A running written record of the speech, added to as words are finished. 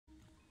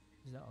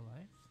Is that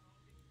alive?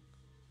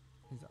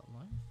 Is that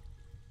alive?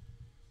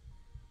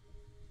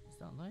 Is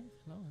that alive?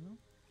 Hello, hello?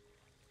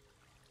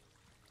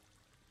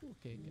 Okay,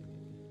 okay, okay, okay.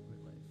 We're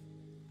alive.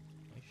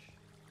 Ish.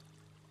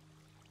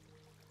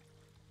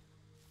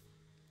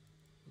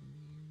 We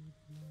need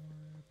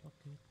more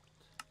bucket.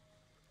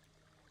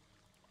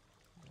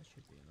 That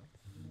should be enough.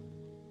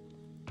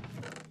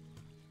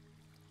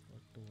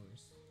 What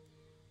doors?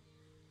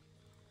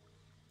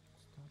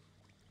 Stop.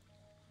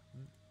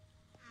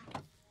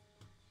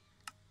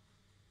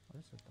 Oh,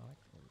 that's a dark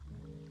hole.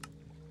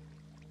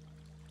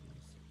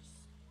 Jesus.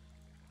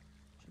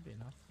 Should be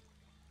enough.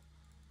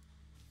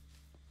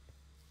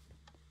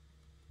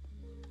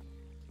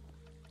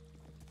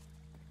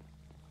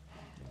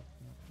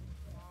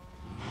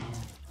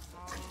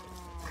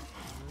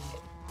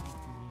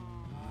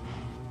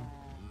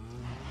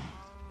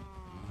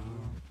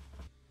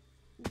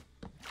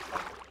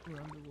 We're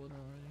underwater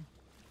already.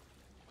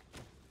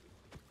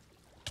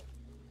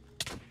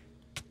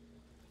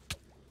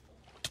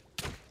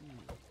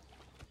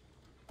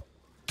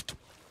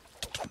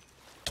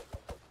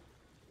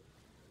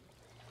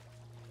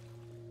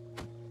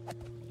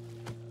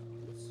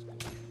 Let's go.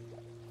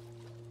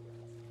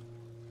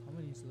 How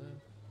many is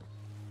left?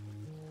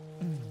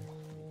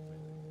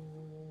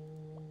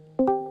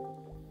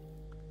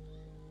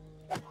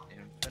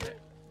 Infinite.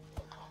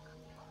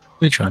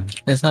 Which one?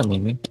 It's not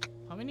Mimi.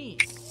 How many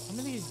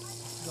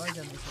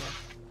guardian is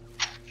left?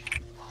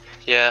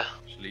 Yeah.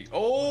 Actually.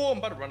 Oh, I'm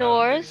about to run out in 30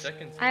 Doors.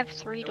 seconds. I have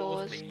 3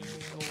 Doors, doors. please.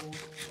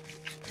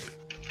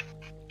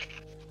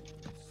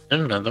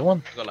 Another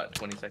one. I got like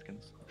 20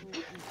 seconds.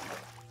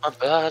 My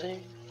body.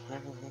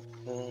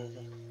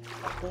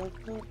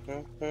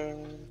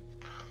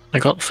 I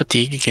got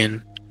fatigue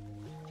again.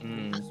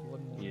 There's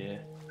one more. Yeah.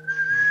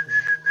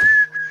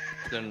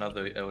 There's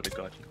another elder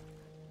guardian.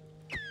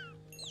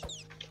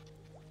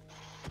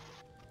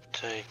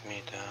 Take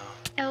me down.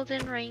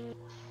 Elden Ring.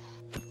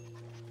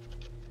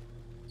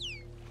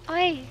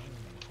 Oi!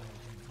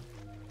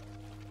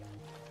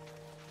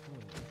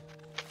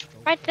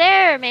 Right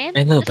there, man.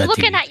 I know, Just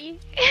looking buddy. at you.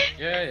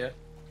 Yeah, yeah.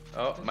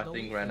 Oh, Just my don't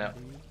thing ran out.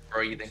 dude.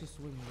 Breathing. Just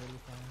swim really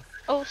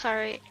fast. Oh,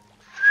 sorry.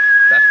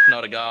 That's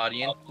not a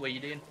guardian. What are you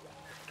doing?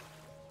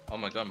 Oh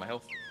my god, my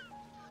health.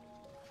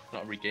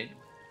 Not regain.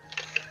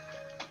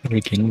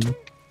 Everything.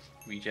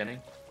 Regenning.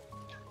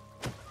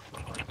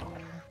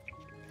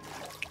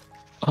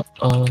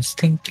 Uh-oh,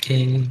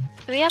 stinky. Do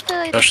we have to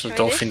like, Gosh, the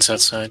destroy dolphin's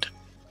this thing? outside.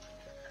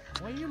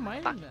 Why are you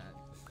mining Fuck.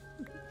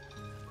 that?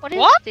 What is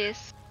What?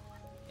 this?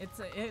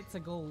 It's a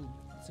gold.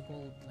 It's a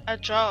gold. Like,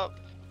 A drop.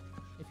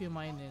 if you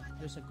mine it,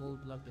 there's a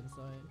gold block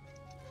inside.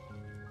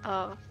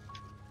 Oh.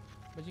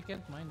 But you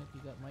can't mine it.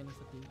 You got mining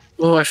fatigue.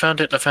 Oh, I found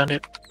it. I found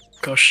it.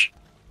 Gosh.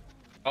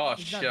 Oh Is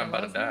that shit, the I'm about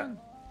to last die. one?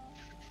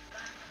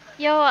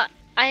 Yo,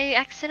 I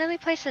accidentally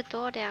placed the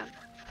door down.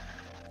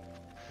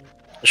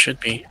 It should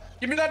be.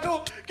 Give me that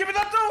door! Give me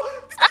that door!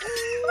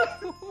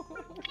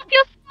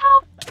 Your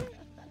stuff!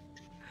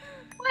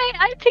 Wait,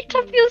 I picked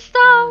up your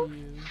stuff!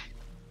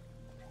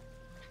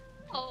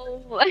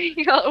 Where are you? Oh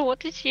my god, what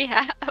did she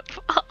have?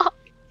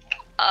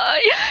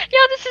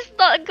 Yeah, this is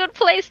not a good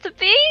place to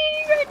be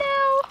right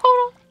now.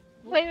 Hold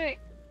on. Wait.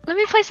 Let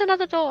me place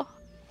another door.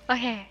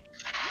 Okay.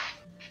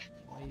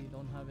 Why you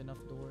don't have enough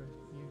door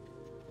here?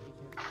 Take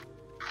it.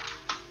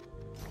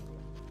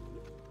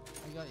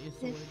 I got your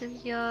sword. This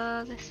is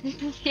yours. This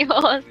is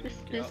yours. This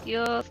is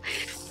yours.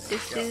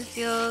 This is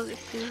yours.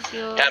 This is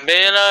yours. Can't be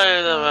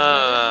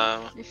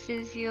another. This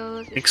is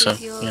yours. Think This so,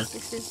 is yours. yeah.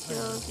 This is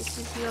yours. This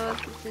is yours.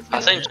 This is I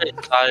yours. think she's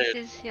This tired.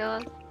 is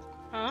yours.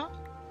 Huh?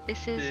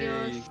 This is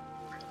yours.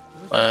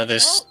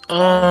 This. Oh,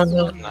 Oh, it's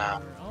no. one Nah.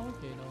 more.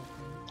 Okay,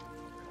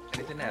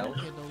 Anything else?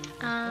 okay,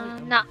 though.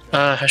 No.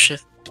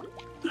 Hashith.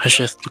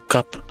 Hashith, look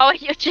up. Oh,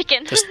 you're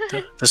chicken.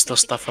 There's still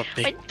stuff up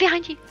there. Wait,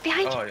 behind you.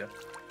 Behind you. Oh yeah.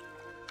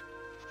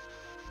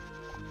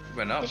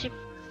 Went up. Did you...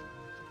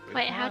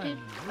 Wait, how did...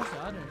 Where's the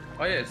other?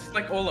 Oh yeah, it's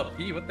like all up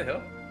here. What the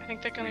hell? I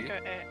think they're gonna go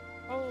A.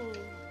 Oh.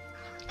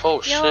 Oh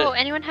Yo, shit.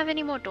 anyone have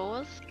any more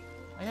doors?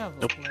 I have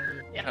Nope. plenty.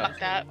 Yeah, Yeah. fuck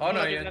that. Oh I'm no,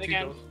 gonna do yeah, that two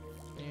again. doors.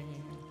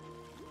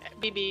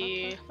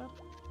 BB.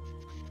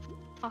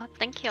 Oh,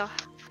 thank you.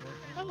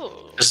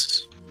 Oh.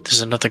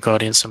 There's another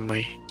guardian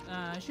somewhere.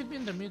 It should be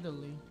in the middle,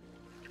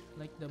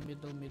 like the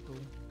middle.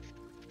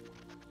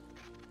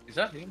 Is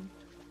that him?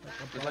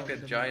 It's like a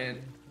above the giant-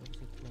 middle. What's it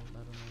called? I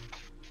don't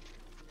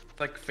know. It's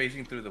like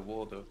phasing through the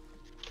wall though.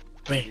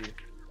 Wait,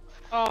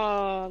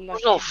 Oh, no.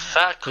 There's no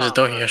fat there's a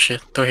door here, combo.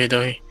 Hashith. Door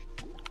here.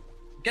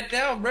 Get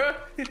down, bro!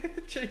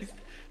 Jeez.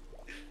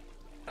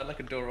 I like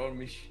a door on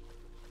me.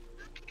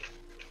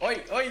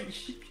 Oi, oi!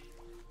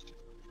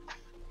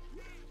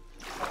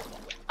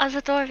 Oh, there's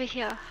a door over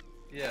here.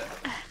 Yeah.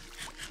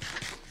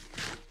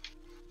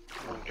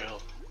 Oh,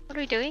 girl. What are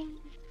we doing?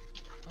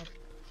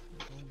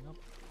 Going up.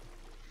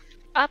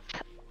 Up.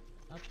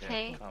 Up.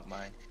 Okay. Not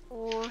mine.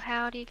 Or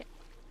how do you get...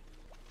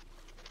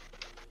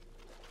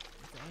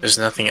 There's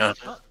nothing up.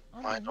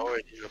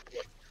 Minority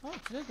report. Oh,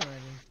 it's lit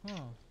already.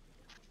 Huh.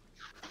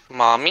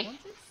 Mommy?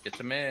 Sponges? Get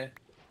some air.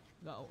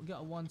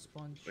 Got one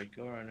sponge. Wait,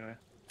 go anywhere.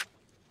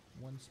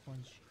 One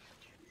sponge.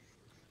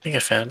 I think I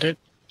found it.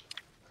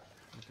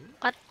 You do?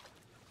 What?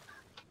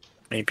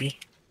 Maybe.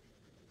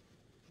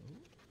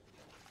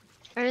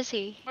 Where is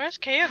he? Where's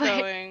Kaya Wait.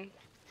 going?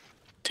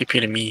 TP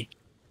to me.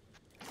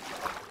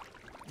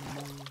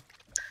 Mm,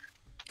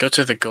 Go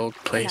to the gold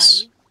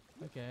place.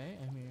 okay,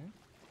 I'm here.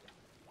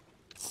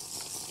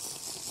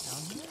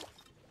 Down here?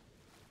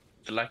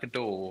 It's like a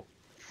door.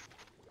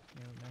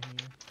 No, not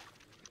here.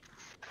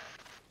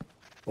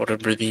 Water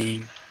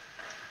breathing.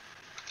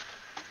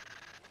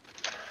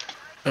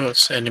 Oh,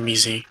 it's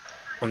enemies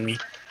on me.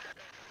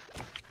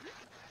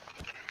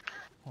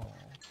 Oh.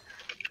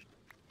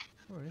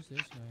 Where is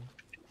this guy?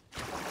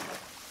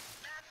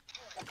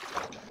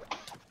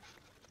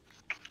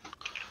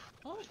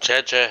 Oh,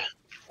 JJ. did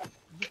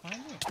you find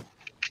it?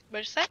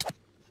 What'd you say?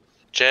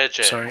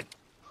 JJ. Sorry.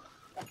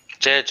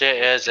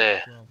 JJ is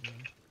a Problem.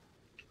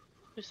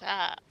 Who's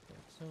that?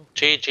 That's so cool.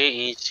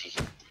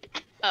 GGEC.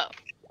 Oh.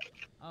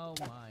 Oh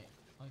my.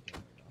 Okay,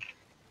 there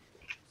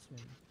we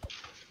go.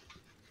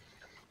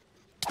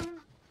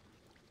 Swim.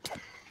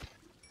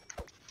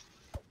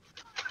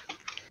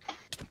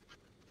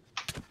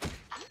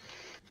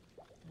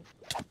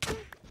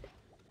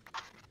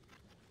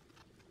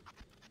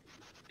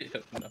 Yeah,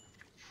 no.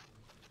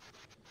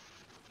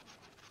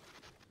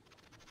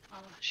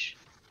 Gosh.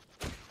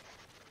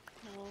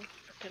 No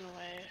freaking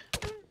way.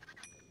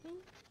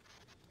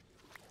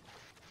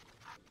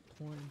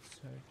 Torn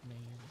shirt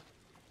name.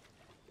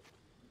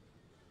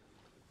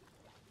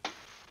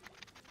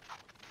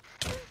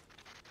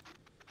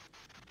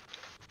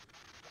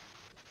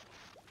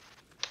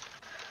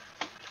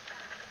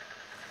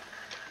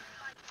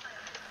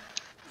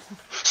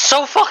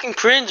 So fucking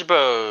cringe,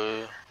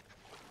 bro.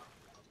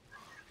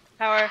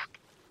 Power.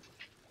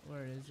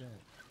 Where is it?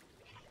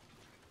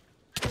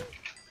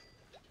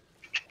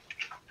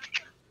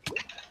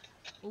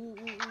 Ooh,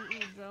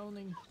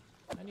 drowning.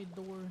 I need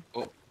door.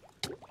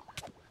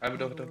 I have a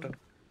door. Don't. Oh,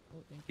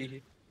 thank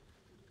you.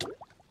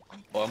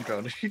 Oh, I'm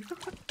drowning.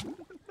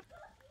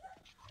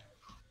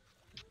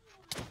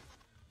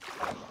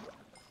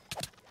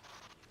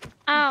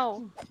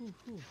 Ow! Ooh.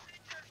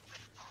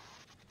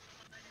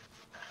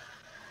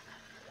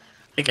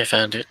 I think I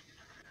found it.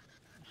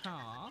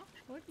 Huh?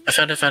 What I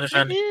found it. Found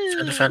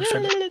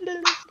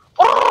it.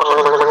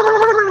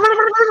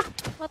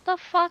 What the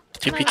fuck?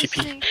 am I TP.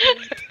 listening to?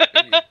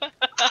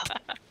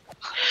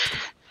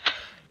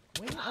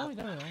 Wait, oh,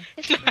 there we go.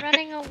 It's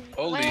running away.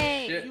 Holy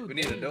shit, You we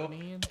need a did, door.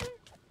 man.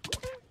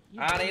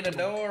 You I need a did.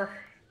 door.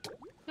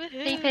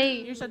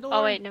 TP. Here's a door.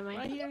 Oh wait, never Right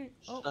mind. here.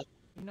 Oh,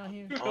 you're not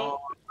here.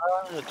 All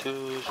I do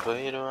is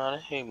wait around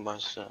and hate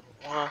myself.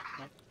 We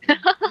did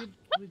it.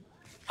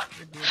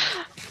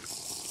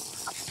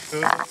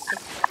 We are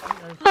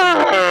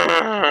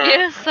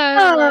You're so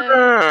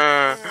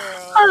low.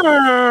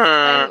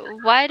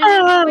 Why did we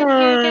come in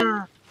here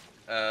again?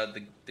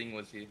 The thing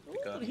was here. The Ooh,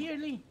 garden. here,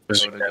 Lee. Oh,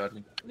 the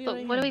garden. Lee, But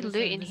right what do here. we This loot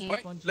side, in this here? Wait,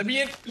 sponge. let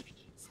me in.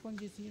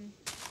 Sponge is here.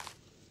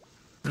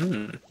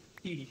 Hmm.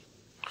 Spongy.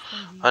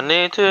 I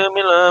need to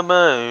be loved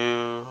by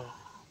you.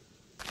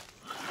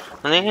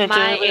 I need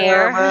My to be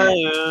ear. loved by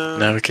you.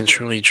 Now we can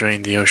truly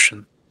drain the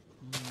ocean.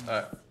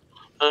 Alright.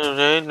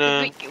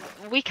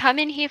 We come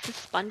in here for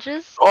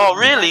sponges? Oh,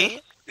 really?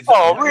 Is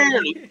Oh, that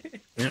really?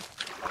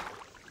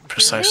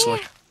 Precisely.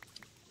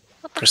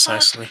 What the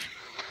Precisely.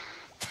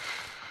 fuck?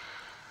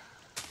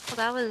 Well,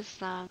 that was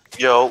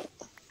Yo.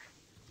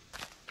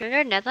 Do you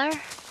go nether?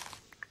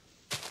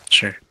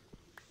 Sure.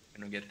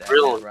 Gonna get that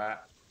Really? right.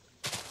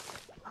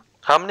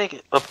 How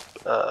many? How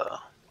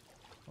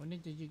many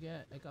did you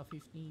get? I got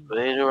 15.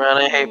 Wait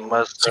around and hate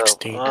myself.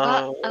 16.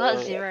 I got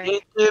 0.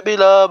 Need to be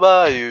loved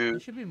by you. There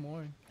should be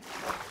more.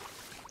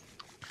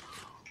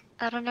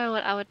 I don't know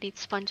what I would need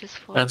sponges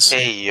for. Lanz,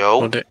 Hey, yo.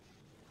 hold it.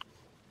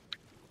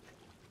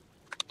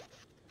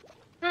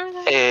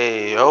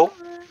 Hey, yo.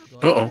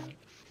 Got Uh-oh. it.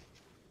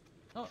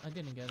 Oh, I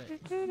didn't get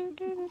it.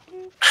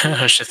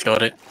 I just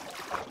got it.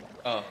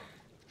 Oh.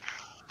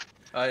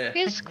 Oh yeah.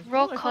 Whose Oh,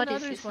 raw I found cod the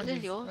is other this? Is sponges.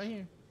 this yours? Right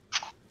here.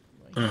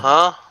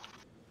 Huh?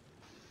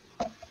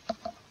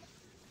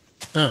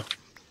 Oh.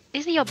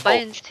 These are your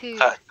bones too.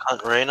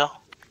 Cunt Reyna.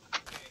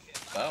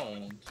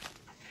 Bound.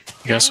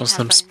 You guys I want have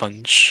some bones.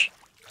 sponge?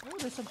 Oh,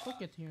 there's a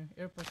pocket here.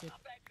 Air pocket.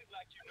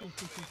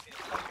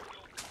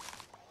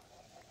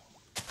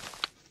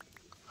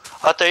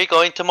 Oh. Are you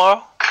going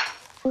tomorrow?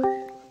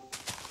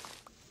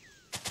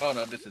 Oh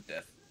no, this is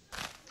death.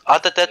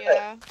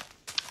 Yeah.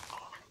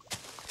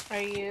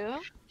 Are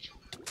you?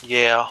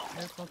 Yeah.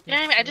 Air pocket. You know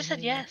what I mean? I just said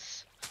over here.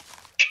 yes.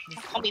 This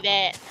Call me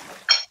pocket. that.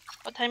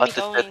 What time are you What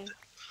the- going?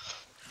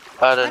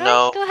 I Why don't do I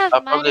know. still have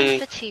I'll mining probably,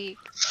 fatigue?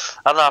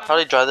 I don't know. I'll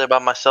probably drive there by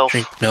myself.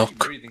 Drink Are you milk.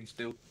 breathing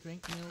still?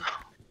 Drink milk.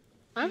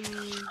 Huh?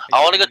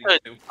 I wanna go Breathing to-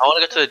 still? I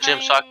want to go to the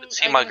gym so I can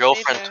see my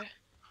girlfriend.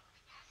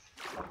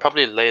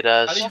 Probably late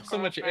How do as. you have so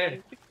much air?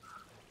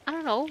 I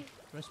don't know.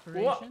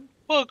 Respiration.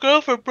 What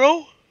girlfriend,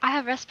 bro? I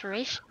have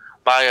respiration.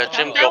 My Oh.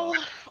 gym girl,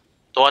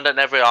 the one that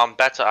never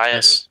bets at IS.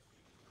 Yes.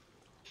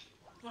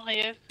 Oh,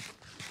 yeah.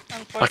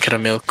 Bucket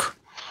of milk.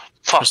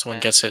 Fuck, First one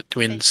man. gets it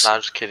wins. Nah,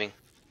 I'm just kidding.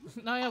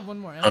 No, I have one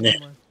more. I have Honey.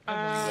 one more. I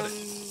have one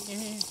more.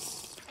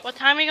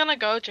 time are you gonna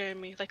go,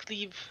 Jeremy? Like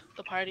leave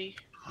the party?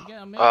 You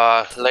get a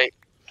milk? Late.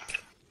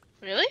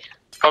 Really?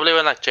 Probably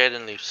when like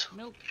Jaden leaves.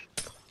 Milk.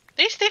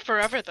 They stay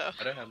forever though.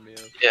 I don't have milk.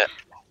 Yeah.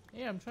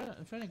 Yeah, I'm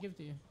trying to give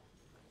to you.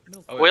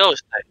 Milk. Oh, We wait. always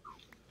stay.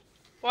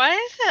 Why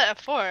is it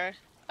at 4?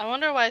 I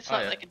wonder why it's Oh,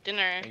 not yeah. like a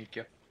dinner. Thank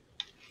you.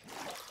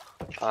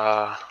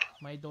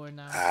 My door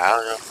now. I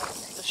don't know.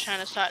 Just trying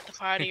to start the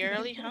party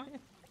early, huh?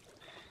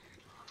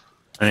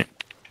 Right.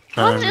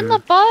 One's in the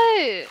boat.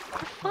 The Now,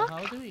 fuck?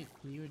 how do we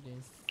clear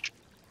this?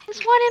 There's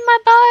one in my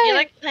Do boat. you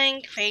like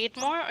playing Fade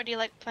more or do you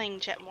like playing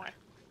Jet more?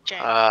 Jet.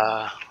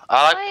 I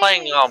like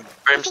playing There's one in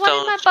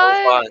Brimstone, my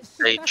Silver, boat. and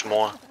Sage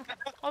more.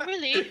 Oh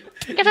really?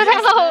 Get it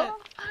out.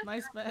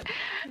 Nice bet.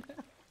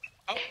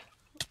 No,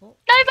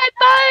 my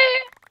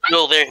boat.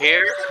 Yo, they're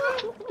here.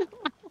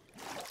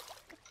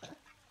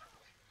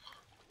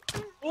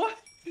 What?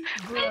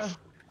 Bruh.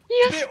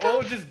 Your They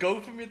all stuff. just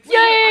go for me.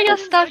 Your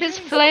stuff is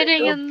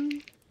floating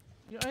and.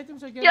 Your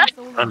items are getting Yeah.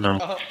 stolen. I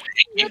know.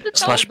 You're the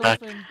Slash top back.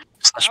 dolphin.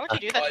 Slash Why would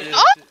back. you do that?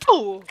 Oh, yeah,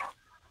 Oh!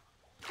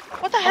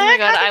 What the Oh heck? my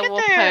god, How'd I you get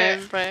walk there?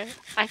 home, bro.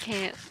 I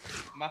can't.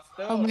 My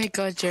stuff. Oh my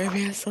god,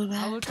 Jeremy, I saw I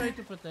that. will try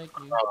to protect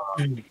you.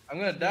 I'm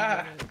gonna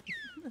die.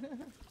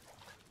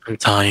 I'm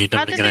tired.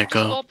 How I'm did gonna they just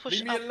go. all push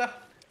Leave me up? alone.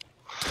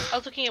 I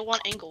was looking at one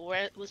angle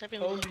where was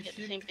everyone Holy looking at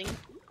the shit. same thing.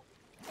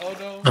 Oh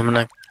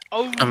no.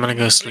 Oh, gonna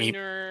go sleep.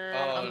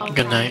 Oh,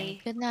 Good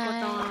night. Good Good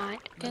night. night.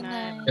 Good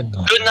night.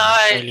 Good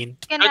night. Eileen.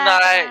 Good Good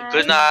night.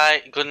 Good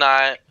night. Good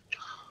night.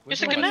 You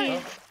said good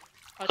night.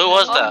 Who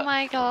was Oh that?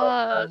 my Oh,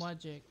 god.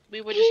 magic. We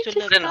were just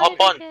doing Then the hop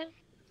on.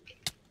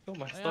 Oh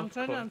my I'm stuff.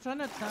 trying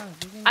to tank.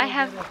 You can I go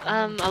have get it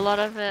and then a lot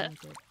of it,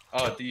 tank it.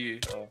 Oh, do you?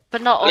 Oh,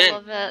 but not all Lynn.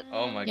 of it.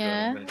 oh my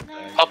Yeah. god. I'm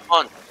gonna die. Hop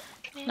on.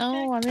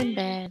 No, I'm in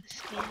bed.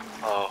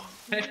 Oh.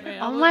 Wait, I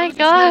Oh will my go just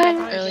try god. to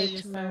get Early your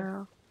stuff.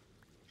 tomorrow.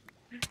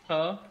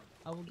 Huh?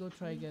 I will go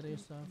try get your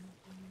stuff.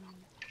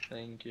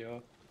 Thank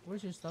you.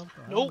 Where's your stuff?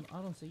 Bro? Nope. I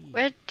don't see you.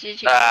 Where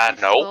did you Nope.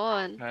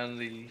 spawn?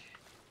 Apparently,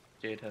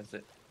 Jade has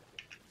it.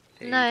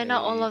 No,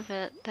 not all of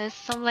it. There's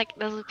some like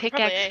there's a Probably,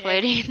 pickaxe yeah.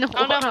 floating in the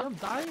Oh, no. water. I'm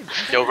dying.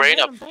 Yo, rain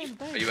up. I'm dying.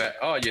 Are you at?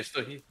 Oh, you're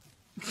still here.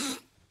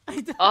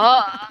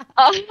 Oh,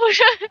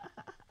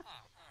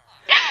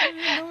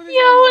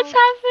 yo, what's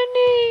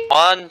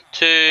happening? 1,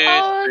 2,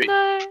 Oh 3.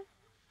 no.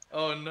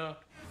 Oh no.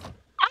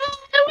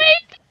 Oh no,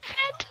 wait.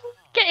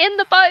 Get in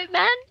the boat,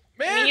 man.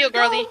 Man, Me, you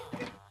girly.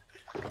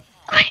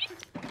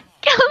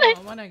 Kill Oh, it.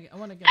 I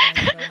wanna get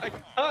my stuff.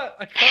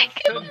 I can't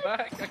turn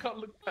back. I can't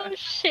look Oh back.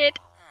 shit.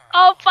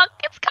 Oh fuck,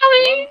 it's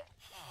coming.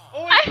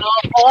 Oh,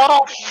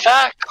 Oh,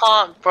 fat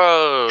cunt,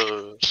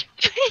 bro.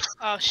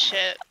 Oh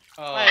shit.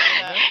 oh, Why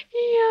did that?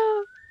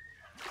 Yo.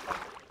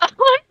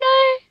 Oh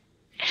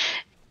no.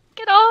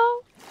 Get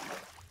off.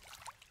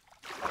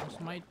 That's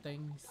my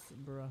things,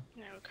 bro.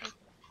 Yeah, okay.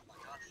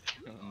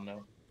 oh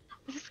no.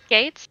 Is this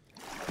gates?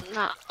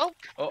 Nah. Oh,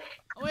 Oh,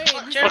 wait,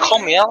 Oh, this Jeremy. is- Call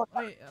me out.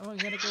 Wait, I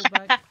gotta go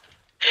back.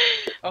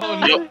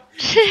 oh Yo. no.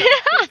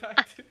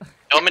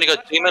 You want me to go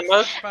demon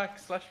mode?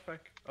 Slash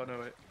back. Oh no,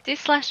 wait. Do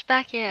slash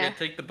back, Yeah, yeah.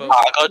 take the boat.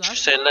 Ah, I got you,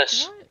 say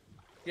less. What?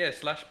 Yeah,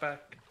 slash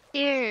back.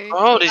 Here.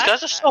 Oh, these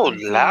guys are so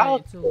Too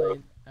loud. late, too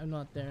late. I'm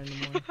not there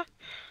anymore.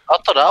 I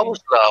thought I was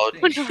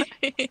loud.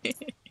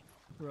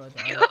 Bro,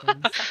 the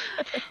items.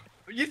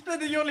 You said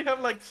that you only have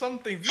like some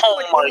things. This Oh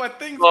is like all my my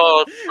things.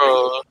 God,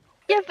 bro.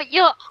 Yeah, but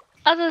your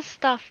other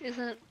stuff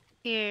isn't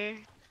here.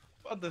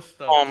 Other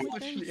stuff. Oh It's my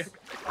literally- things.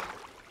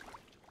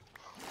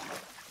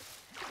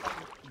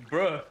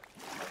 Bruh.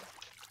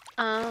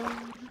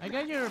 I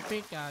got your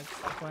pickaxe,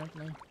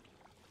 apparently.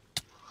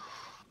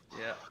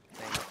 Yeah,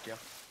 thank you.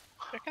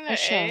 Reckon For they're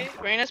sure. A.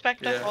 Raina's back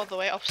up Yeah. all the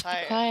way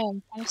offside. Hi,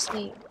 I'm trying to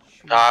sleep.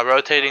 Shoot.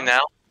 Rotating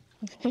now.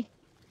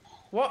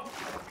 What?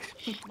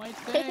 My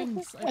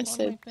things! I I found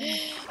said- my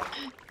things.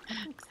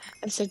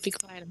 I said be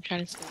quiet, I'm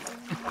trying to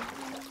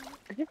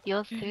sleep.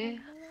 Yours too.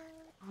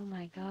 Oh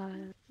my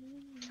god.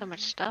 So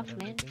much stuff, Got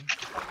man. everything.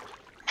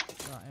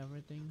 Got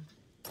everything.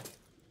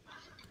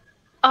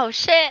 Oh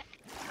shit!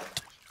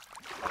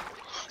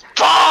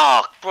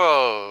 Fuck,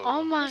 bro.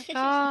 Oh my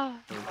god.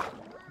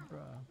 Bro.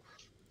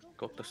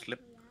 Got the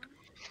slip.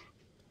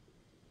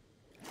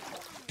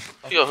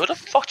 Yo, who the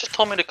fuck just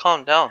told me to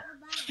calm down?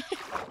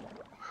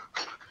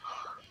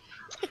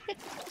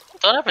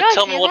 Don't ever Don't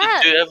tell me do what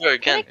that. to do ever You're a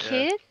again.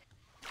 kid?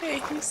 Wait,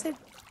 who said?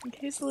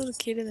 Who's the little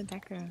kid in the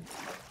background?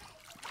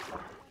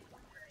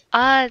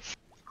 Ah, it's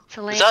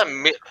Elaine.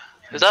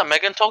 Is that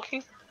Megan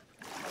talking?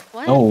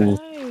 What? Oh,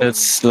 No.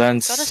 that's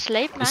Lanz. Got a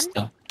slave, man?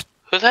 sister.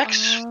 Who the heck?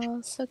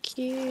 Oh, so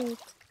cute.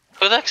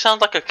 Who the heck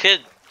sounds like a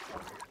kid?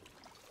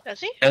 Does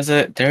he?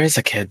 There is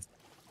a kid.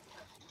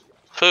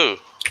 Who?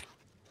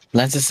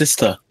 Lanz's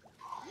sister.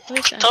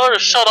 Wait, Tell her to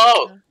shut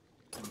up.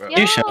 Bruh.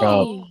 You shut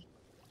up. Yo!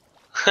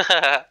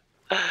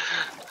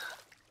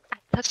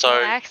 Took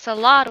Sorry. your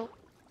axolotl.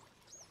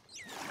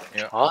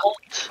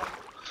 What?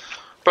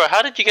 Bro,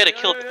 how did you get a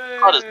kill?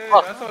 Hard as I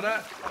fuck. saw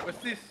that. What's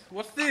this?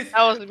 What's this?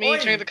 That was me Oi.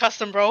 during the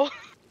custom, bro.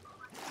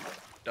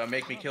 Don't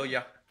make me kill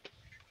ya.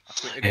 I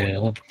quit Yeah. again.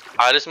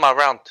 Alright, this is my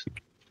round.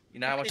 You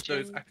know how much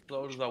those Pigeon.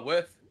 axolotls are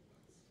worth?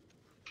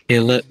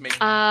 Heal it.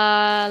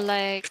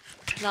 Like,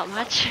 not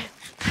much.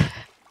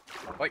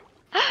 Wait.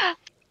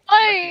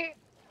 Oi!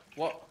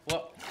 What?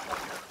 What?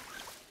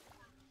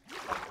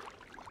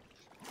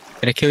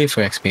 Can I kill you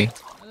for XP?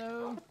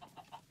 Hello.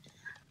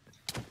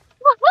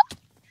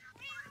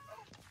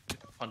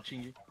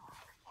 Punching you.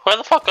 Where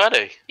the fuck are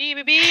they? B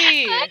B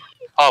B.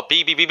 Oh,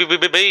 B B B B B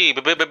B B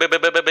B B B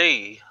B B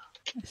B.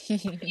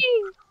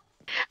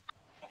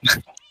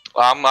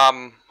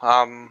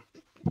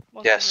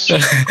 What's Yes.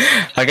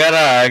 the- I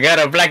got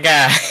a black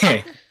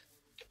guy.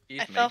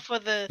 I fell for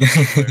the.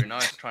 Very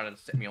nice, trying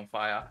to set me on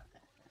fire.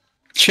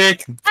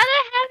 Trick. I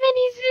don't have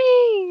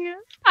anything!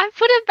 I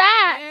put it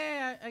back!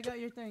 Hey, I got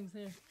your things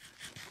here.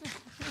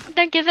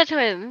 Don't give it to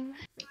him.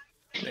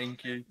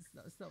 Thank you.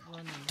 Stop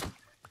running.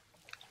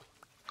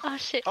 Oh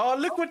shit. Oh,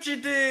 look what you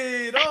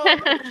did!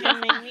 Oh, You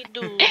made me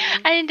do.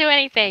 I didn't do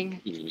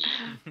anything.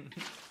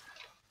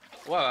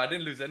 wow, I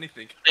didn't lose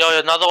anything. Yo,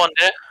 another one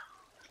there.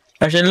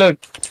 Actually, look.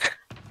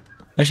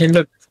 Actually,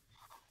 look.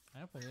 I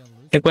hope I don't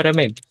lose. Look what I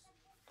made.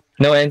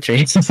 No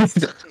entry.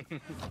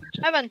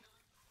 Evan.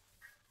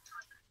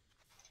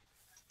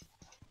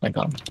 My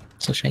god.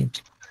 So shame.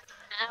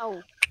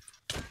 Ow.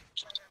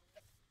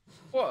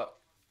 What?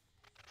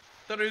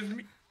 Thought it was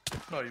me.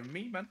 No, you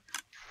me, man.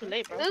 Too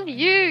late, bro. Oh,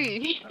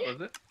 you! That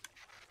was it.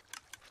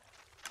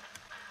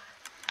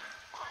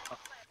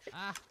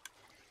 Ah.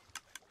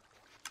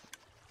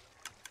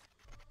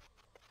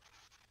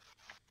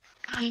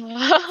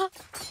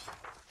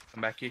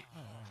 Come back here.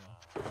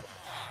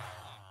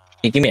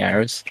 You give me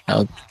arrows,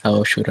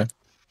 I'll shoot her.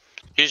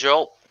 Use your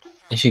ult.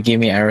 If you give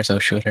me arrows, I'll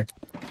shoot her.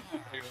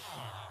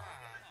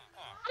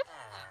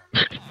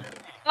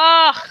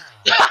 Oh,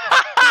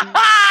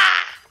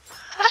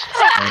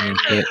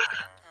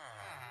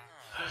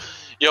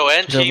 Yo,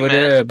 She's NT over man.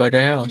 there by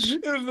the house.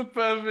 It was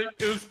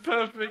perfect. It was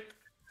perfect.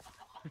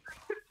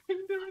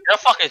 You're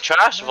fucking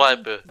trash,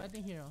 Viper.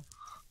 Batting hero.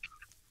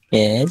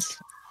 Yes.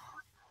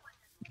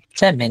 Is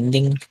that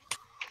mending?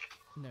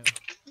 Oh, No.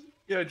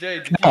 Yo, Jay,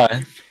 did you? Oh,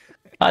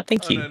 oh,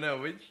 thank Oh you. no,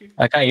 wait. You...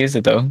 I can't use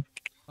it though.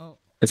 Oh.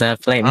 Because I have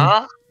flame.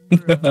 Huh?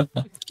 Bro.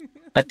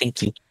 But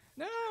thank you.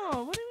 No.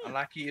 What do you mean?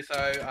 Unlucky,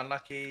 so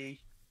unlucky.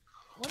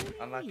 What do you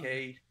mean?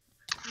 Unlucky.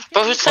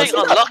 But who's saying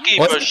What's that? unlucky,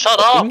 What's bro? that? Shut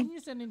up. Can you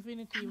use an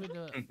infinity with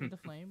the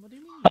flame? What do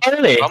you mean? Oh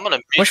really? I'm gonna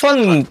mute Which this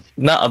one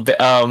not a bit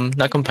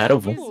not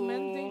compatible? Use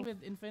mending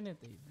with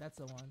infinity. That's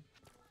the one.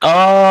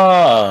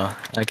 Oh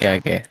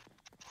okay.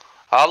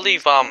 I'll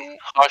leave Okay,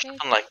 harsh okay.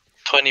 on like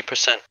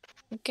 20%.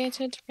 Go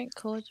to a different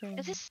cauldron.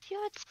 Is this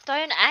your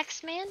stone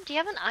axe, man? Do you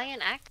have an iron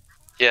axe?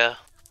 Yeah.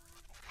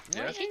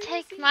 Yeah. Why did you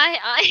take my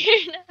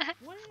iron axe?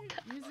 Why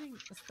are you using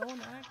a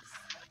stone axe?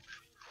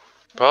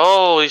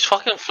 Bro, these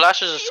fucking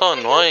flashes are so You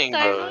annoying,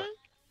 have a stone bro. one?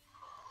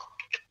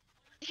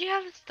 Do you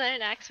have a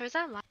stone axe or is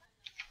that mine?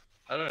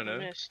 I don't know.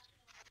 missed.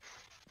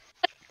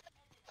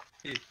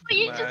 Here,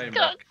 You my just iron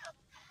got. back.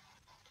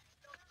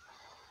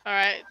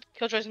 Alright,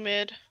 Killjoy's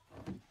mid.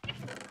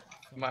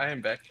 My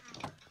iron back.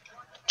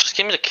 Just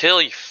give me the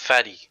kill, you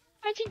fatty.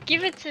 Why'd you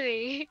give it to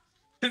me?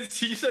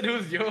 You said it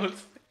was yours.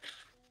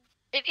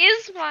 It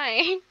is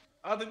mine.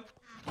 Other.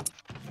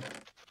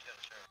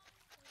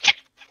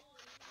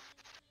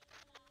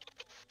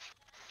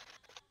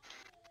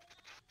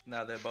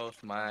 Now they're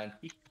both mine.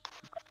 Look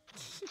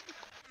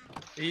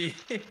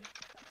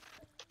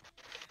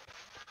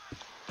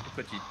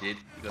what you did.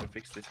 You gotta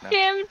fix this now.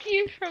 Damned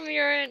you from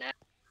your own axe.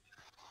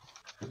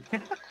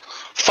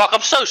 Fuck,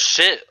 I'm so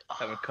shit.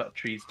 Haven't cut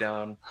trees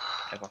down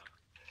ever.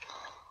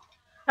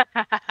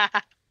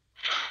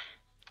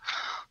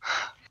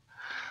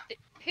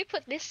 Who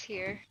put this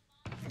here?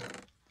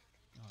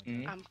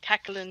 Mm? I'm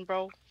cackling,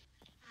 bro.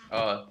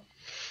 Oh,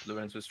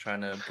 Lorenz was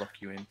trying to block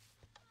you in.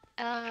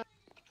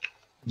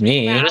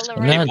 Me? Wow, I'm Lorraine. Pretty not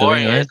doing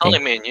boring. It's only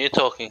anything. me and you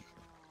talking.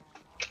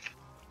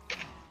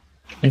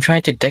 I'm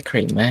trying to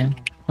decorate, man.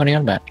 What are you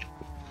on about?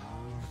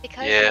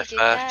 Because Yeah, you did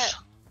that, facts.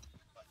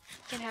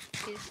 you can have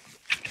this.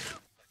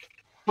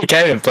 You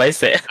can't even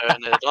place it.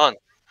 Turn it on.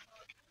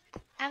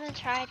 I haven't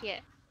tried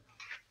yet.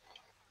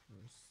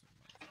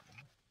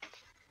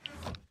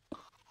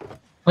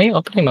 Why are you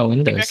opening my You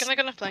windows? reckon they're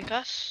gonna flank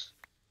us?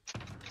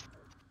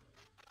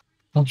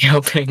 Why are you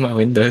opening my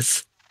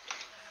windows?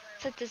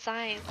 It's a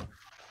design.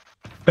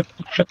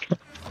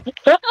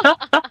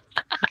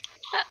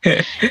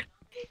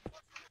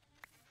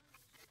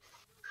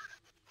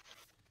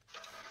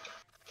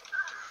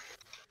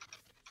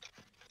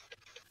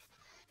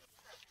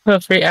 Oh,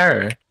 free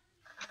arrow.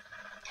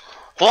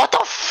 What the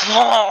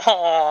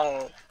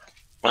fuck?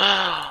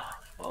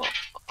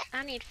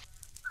 I need.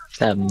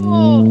 That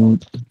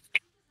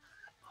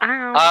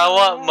Ow. I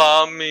want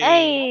mommy.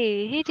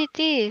 Hey, who did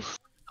this?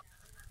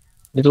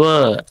 it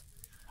was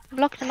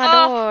Blocked my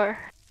Oh. door.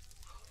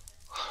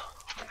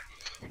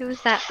 Who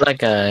was that?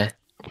 like a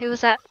Who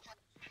was that?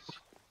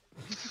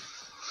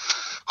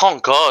 Oh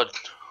god.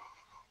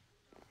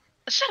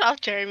 Shut up,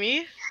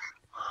 Jeremy.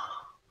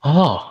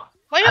 oh.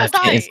 Why I you have the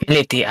die?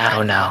 infinity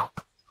arrow now.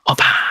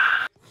 Opa!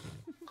 Ah,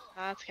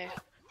 that's okay.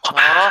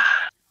 Huh?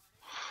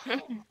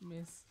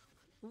 Miss.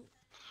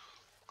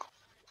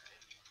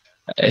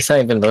 It's not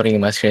even loading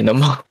in my screen no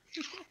more.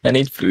 I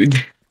need food.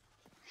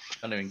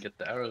 I don't even get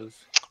the arrows.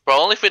 Bro,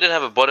 only if we didn't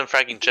have a bottom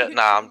fragging jet.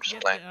 Nah, I'm just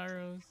Get playing. the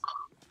arrows.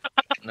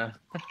 No.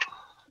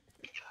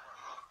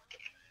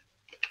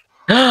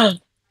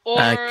 Or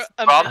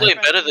a Probably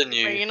Mr. better than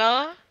you.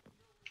 Reina.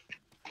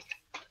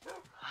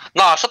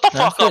 Nah, shut the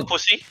Nah, fuck good. up,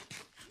 pussy.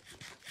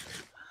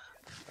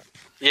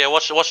 Yeah,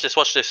 watch this,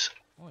 watch this.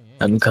 Oh yeah.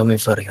 I'm coming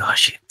for your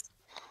shit.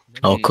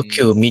 Then I'll cook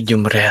you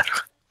medium rare.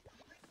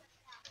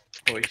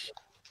 Oi.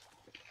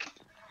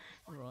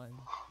 Run.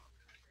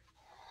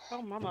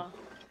 Oh, mama.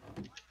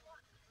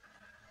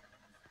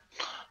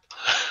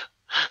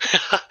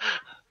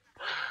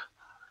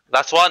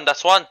 That's one,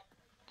 that's one.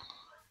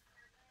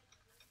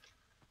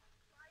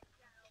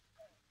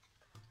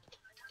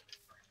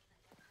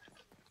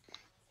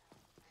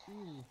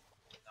 Ooh.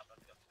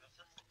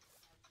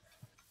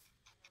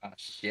 Ah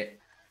shit.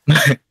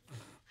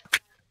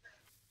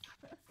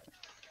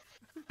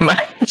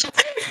 My-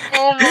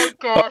 Oh my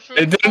gosh.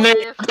 It didn't make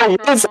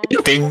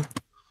anything.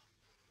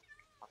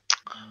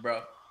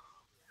 Bro.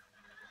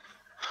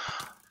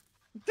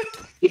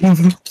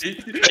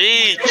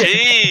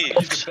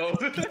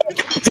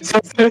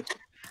 GG.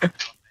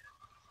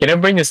 Can I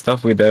bring the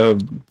stuff with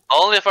the?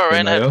 Only if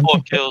Arena had Hello?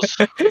 4 kills.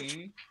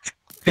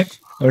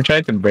 I'm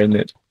trying to burn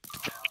it.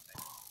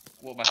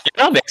 What my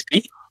You have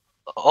XP?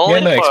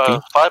 Only no if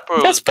XP. Viper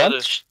That's was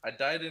better. sponge. I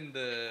died in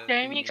the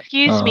Jeremy, thingy.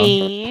 excuse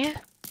me.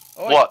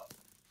 Oi. What?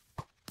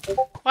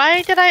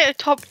 Why did I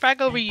top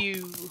frag over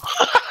you?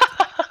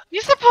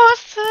 You're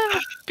supposed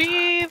to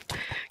be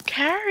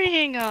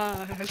carrying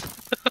us.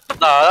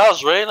 Nah, that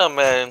was Reina,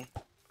 man.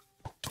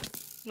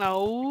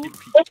 No.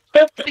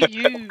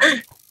 You.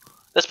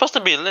 It's supposed to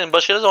be Lynn,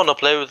 but she doesn't want to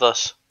play with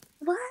us.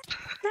 What?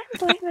 Don't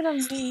blame it on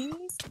me.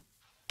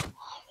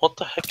 What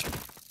the heck?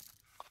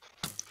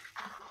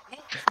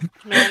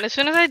 Man, as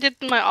soon as I did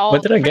my ult,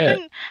 What did I get?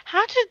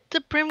 how did the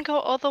brim go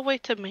all the way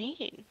to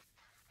main?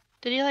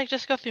 Did he like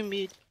just go through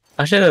mid?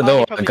 Actually, I don't Oh, know he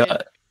what I probably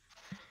got.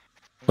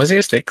 Was it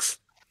your sticks?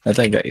 I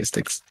think I got your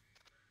sticks.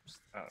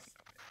 I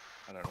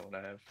don't know what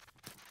I have.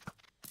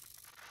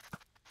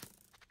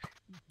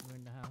 We're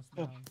in the house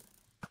now.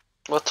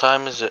 What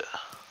time is it?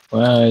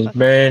 Wow, it's Oh,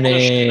 burning.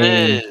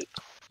 shit.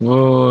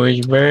 Whoa,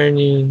 it's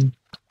burning.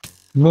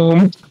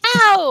 Boom.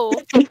 Ow!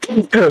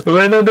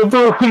 Run out the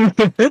boom.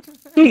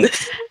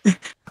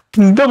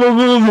 Double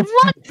boom.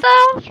 What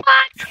the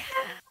fuck?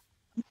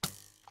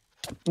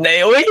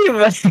 Nay, wait.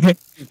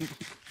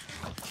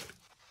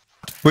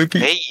 Wait,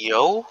 Hey,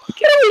 yo.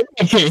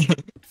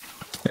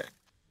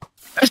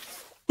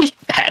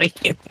 Out of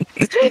here.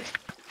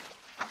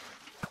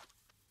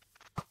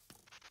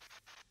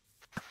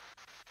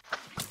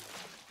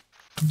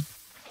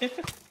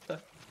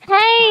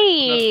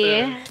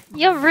 Hey!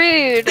 You're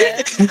rude. No,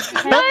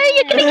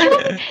 you're gonna kill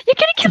me. You're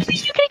gonna kill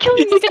me. You're gonna kill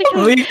me. You're gonna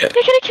kill me.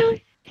 You're gonna kill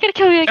me. You're gonna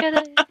kill me.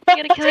 You're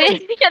gonna kill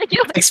me. You're gonna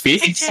kill me. XP?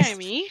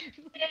 Jeremy,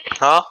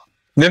 Huh?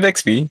 No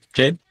XP,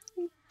 Jade.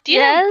 do you,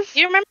 Yes? do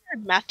you remember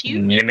Matthew?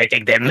 Let me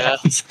take them. Yeah.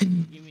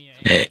 Give me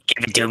a.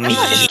 Give it to That's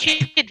not me. a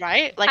kid,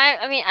 right? Like,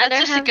 I mean, I that's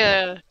don't just have.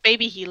 like a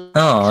baby he.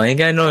 Oh, I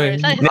got no. Or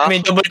is that his Let me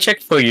actual double baby?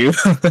 check for you.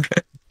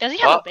 Does he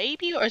have Huh? a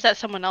baby or is that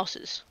someone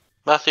else's?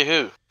 Matthew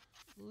who?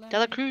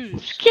 Dela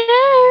Cruz.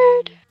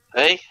 Scared.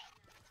 Hey?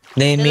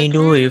 Let me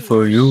do it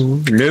for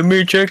you. Let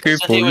me check it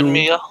Isn't for he with you.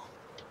 Mia?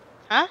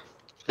 Huh?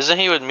 Isn't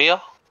he with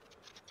Mia?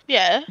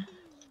 Yeah.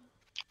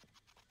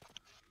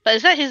 But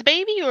is that his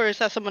baby or is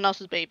that someone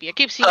else's baby? I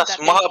keep seeing That's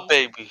that my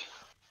baby.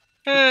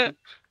 I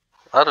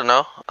don't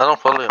know. I don't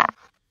follow him.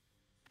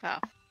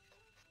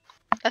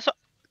 That's what.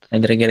 I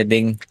didn't get a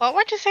ding. Well,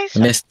 why'd you say I so?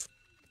 missed.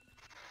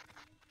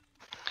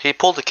 He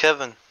pulled a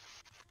Kevin.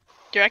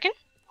 Do you reckon?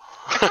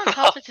 I can't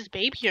tell if it's his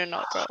baby or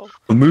not, bro.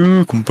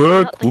 Come back,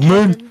 Not the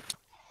woman. Kevin.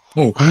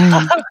 Oh,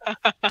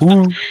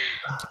 ooh.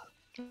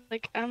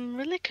 Like, I'm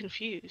really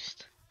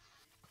confused.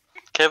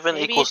 Kevin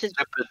Maybe equals it's his-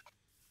 stupid.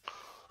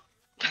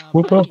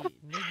 Whoop, whoop. This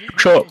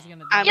Sure. villager is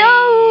gonna I die.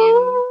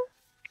 Yo!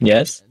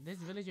 Yes. This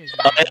villager is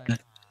gonna die.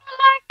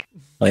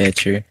 Oh yeah,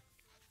 true.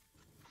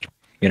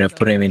 You gotta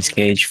put him in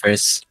cage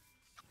first.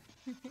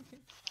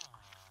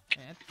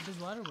 Does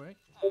water work?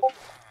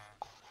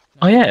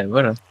 Oh yeah,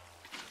 what?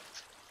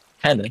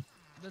 Kinda.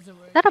 Does it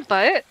work? Is that a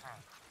boat?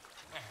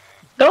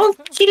 Don't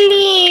kill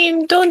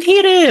him! Don't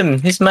hit him!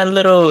 He's my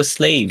little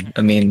slave.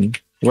 I mean,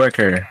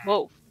 worker.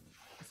 Whoa.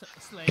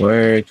 Slave.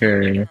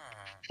 Worker.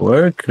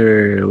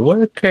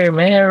 Worker,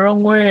 man,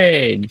 wrong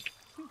word.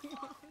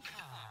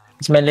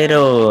 It's my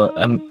little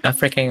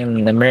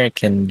African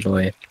American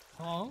boy.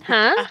 Huh?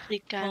 Huh?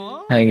 African.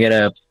 Huh? I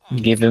gotta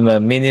give him a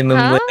minimum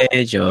Huh?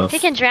 wage of. He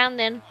can drown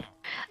then.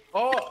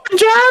 Oh!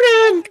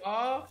 Drown him!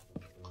 Oh!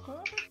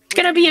 It's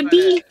gonna be a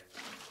bee.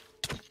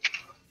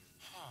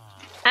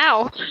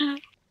 Ow.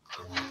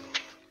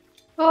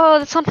 Oh,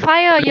 that's on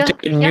fire. Your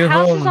taking you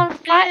house is home. on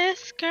fire.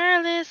 This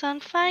girl is on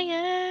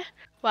fire.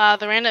 Wow,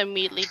 the random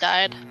immediately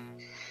died.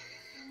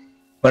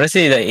 When I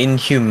say the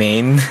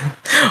inhumane,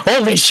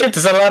 holy shit,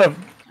 there's a lot of.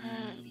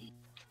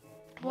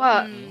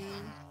 What?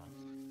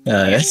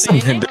 That's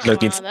Phoenix?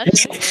 look, Wow, it's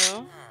that's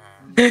new.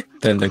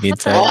 Don't look What the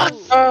inside.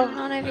 hell's going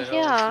on over The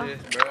hell here?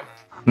 is this, bro?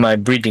 My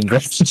breeding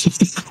ground.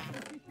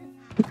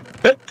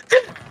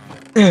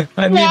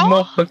 I need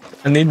more.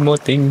 I need more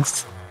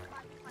things.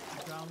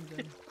 Drown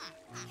them.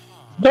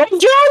 Don't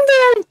drown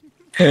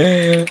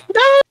them!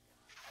 No!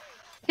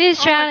 Who's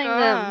Oh my drowning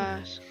them?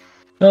 gosh.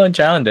 Don't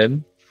drown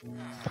them.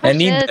 I Oh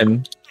need shit.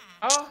 them.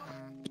 Oh,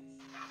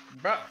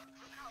 bro.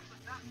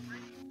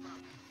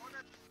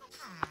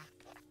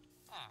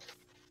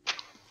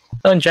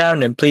 Don't drown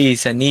them,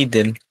 please. I need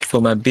them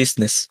for my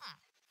business.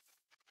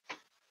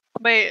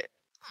 Wait,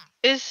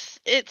 is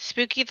it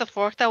Spooky the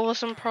Fork that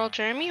was in Pearl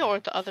Jeremy or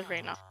the other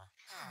Reina?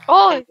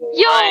 Oh,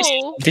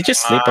 yo! Did you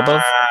sleep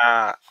above?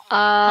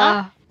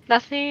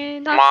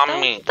 Nothing.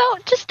 Mommy.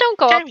 Just don't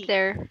go Jeremy. up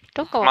there.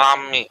 Don't go up.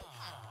 Mommy.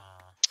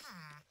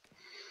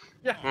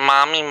 Yeah.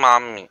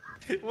 Mommy.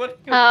 What?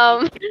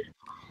 Um,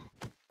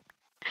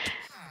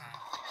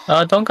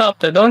 Oh, don't go up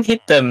there. Don't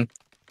hit them.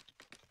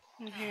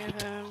 I hear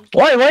them.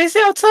 Why? Why is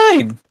he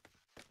outside?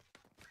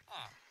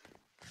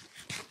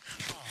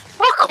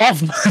 Fuck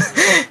off!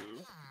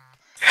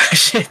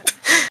 Shit.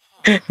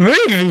 Move,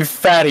 you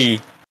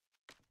fatty.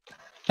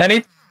 I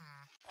need.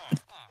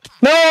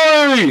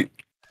 No!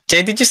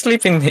 Jay, did you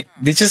sleep in?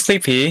 Did you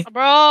sleep here?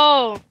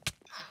 Bro!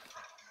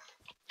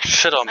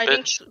 Shit on I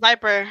think bitch.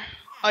 Viper.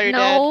 Oh, you're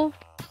dead. no.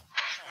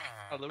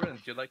 Oh,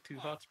 Lorenz, you're like 2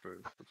 hearts, bro.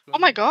 What's going Oh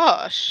my on?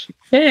 gosh.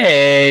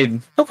 Hey,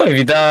 look what have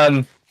you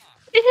done?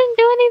 Didn't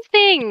do You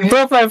anything.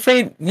 broke my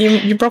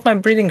you broke my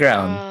breeding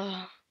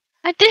ground.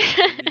 I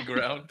Breeding did.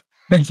 ground.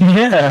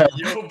 Yeah.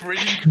 Yo,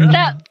 breeding ground.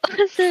 That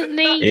wasn't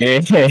me.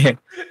 Yeah.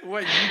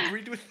 What, you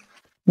breed with?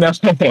 No.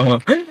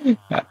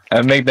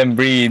 I make them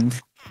breed.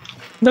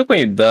 Look what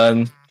you've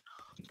done.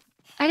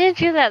 I didn't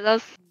do that.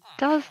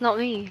 That was not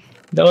me.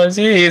 That was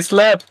you. You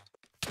slept.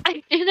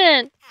 I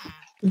didn't.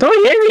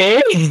 Don't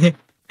hear me.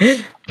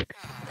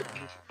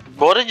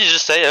 What did you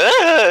just say?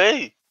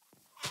 Hey!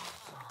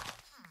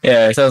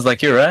 Yeah, it sounds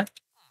like you, right?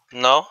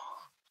 No.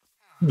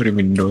 What do you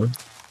mean, no?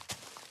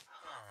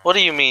 What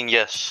do you mean,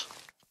 yes?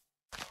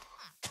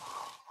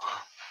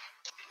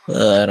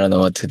 I don't know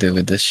what to do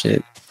with this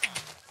shit.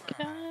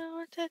 Don't know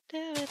what to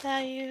do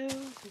without you.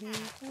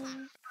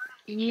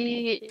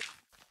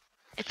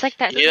 It's like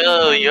that.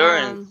 Yo, thing you're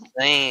from,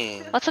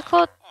 insane. What's it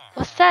called?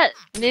 What's that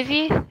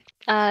movie?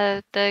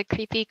 The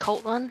creepy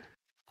cult one.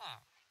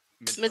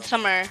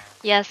 Midsummer.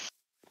 Yes,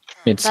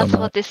 that's Midsummer.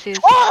 what this is.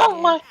 Oh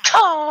my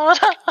god!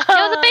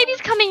 Yo, the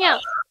baby's coming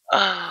out.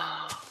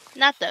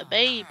 Not the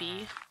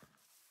baby.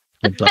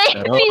 The Block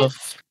that baby.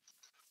 off.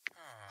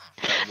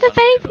 The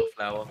baby.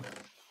 Flower.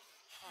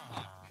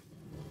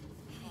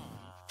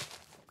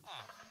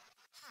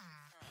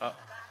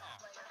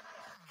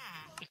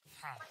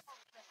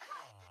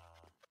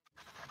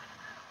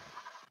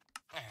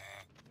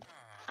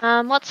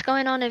 What's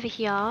going on over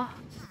here?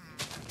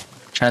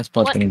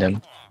 Transporting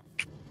them.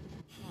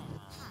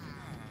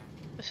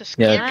 This is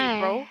Yeah. scary,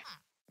 bro.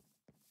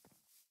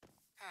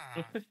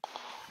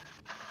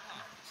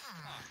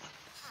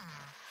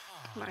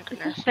 My This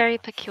goodness. is very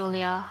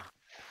peculiar.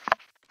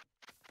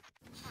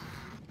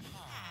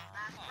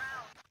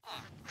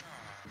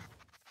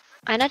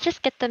 Why not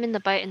just get them in the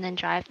boat and then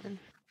drive them?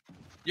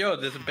 Yo,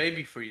 there's a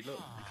baby for you.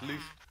 Look, it's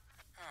loose.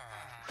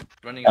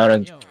 Running. I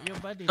around. don't. Yo,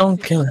 buddy. Don't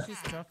this kill is, her. this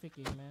is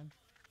trafficking, man.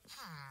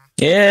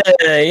 Yeah.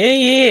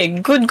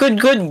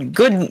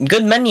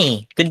 Good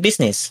money. Good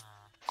business.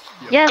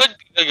 Yes, Good.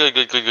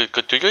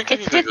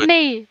 it's with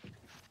me.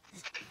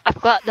 I've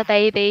got the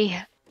baby.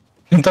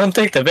 Don't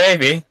take the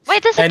baby.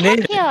 Wait, there's I a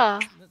need cat it. here.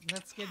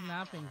 That's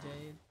kidnapping,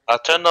 Jade. I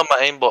turned on my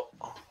aimbot.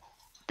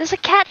 There's a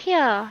cat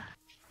here.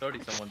 Sorry,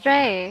 someone.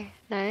 Stray.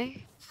 No.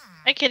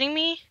 Are you kidding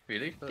me?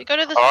 Really? They go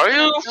to the. Are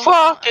you Oh,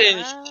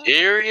 fucking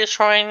serious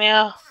right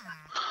now?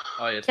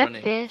 Oh, yeah, it's Get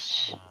running.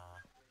 fish.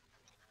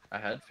 I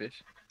had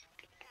fish.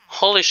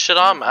 Holy shit,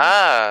 I'm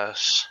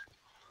ass.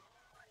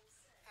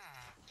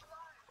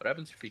 What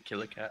happens if we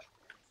kill a cat?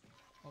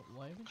 Oh,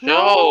 why would Yo.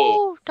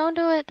 No, don't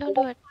do it. Don't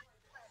do it.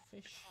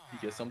 fish? You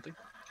get something?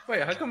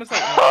 Wait, how come it's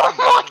like? Oh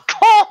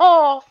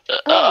my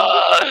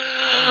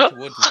god!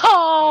 Towards me.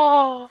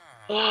 Oh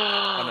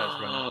Oh no,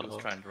 it's running. It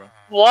was trying to run.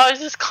 Why is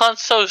this cunt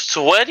so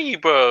sweaty,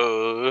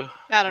 bro?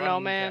 I don't know,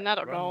 Run, man. cat, I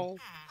don't run. know.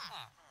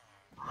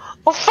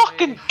 I'm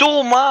fucking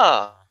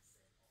Duma.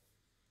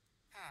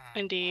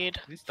 Indeed.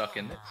 He's stuck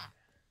in there.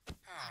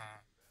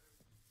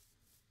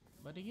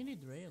 Buddy, you need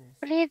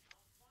rails.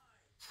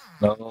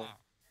 No.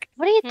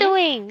 What are you Hmm?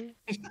 doing?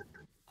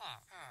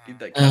 Keep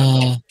that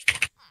cat.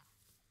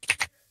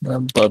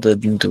 I'm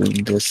bothered in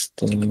doing this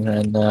thing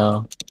right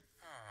now.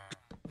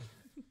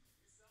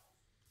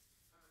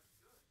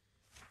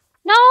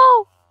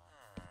 No.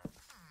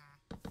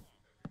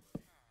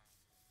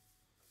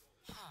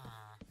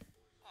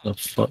 The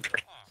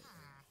fuck?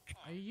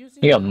 Are you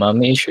using You got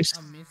mommy issues?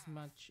 a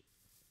mismatch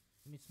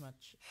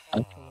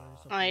Huh? colors?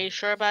 of Are your- you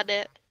sure about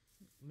that?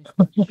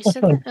 mismatch? You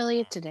said that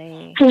earlier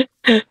today.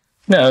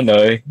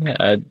 No.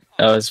 I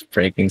was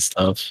breaking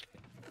stuff.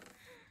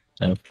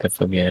 I kept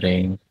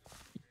forgetting.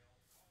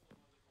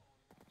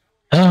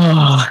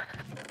 Oh,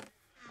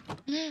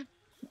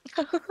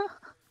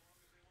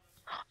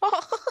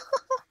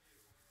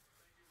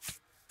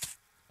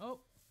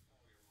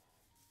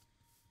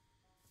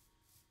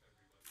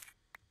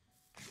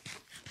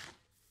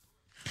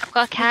 I've got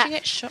a Where'd cat. you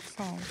get shot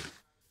from?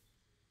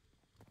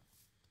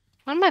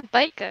 Where'd my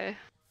bike go?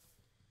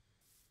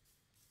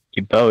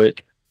 You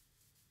boat.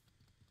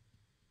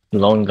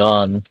 Long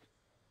gone.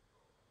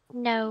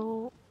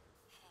 No.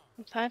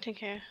 I'm planting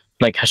here.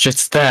 Like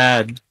Hashit's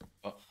dad.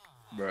 Oh,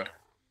 bruh.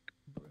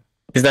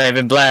 He's not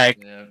even black.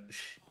 Yeah.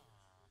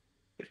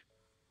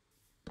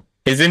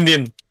 He's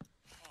Indian.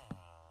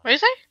 What did you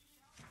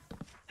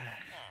say?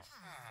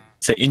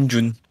 It's an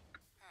Indian.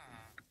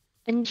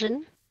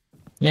 Engine.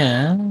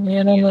 Yeah,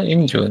 you know the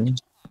Indian.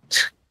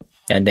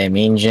 Goddamn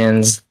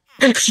Indians.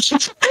 Oh,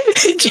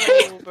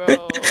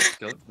 bro.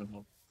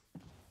 Skeleton.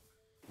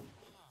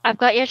 I've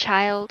got your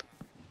child.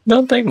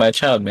 Don't take my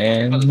child, Oh,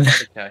 man. there's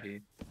another cat here.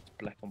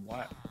 Black and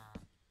white.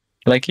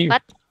 Like you.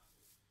 What?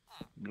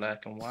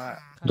 Black and white.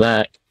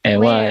 Black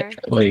and Where? white.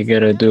 What you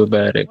gonna do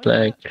about it,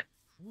 black?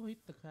 Who hit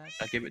the cat?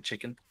 I give it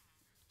chicken.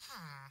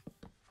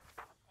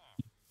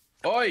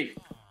 Oi!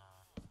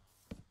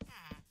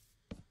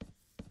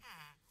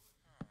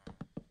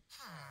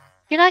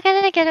 You're not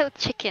gonna get it with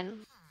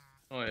chicken.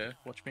 Oh yeah,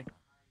 watch me.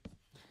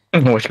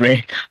 Watch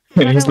me.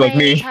 Run He's away, like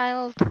me.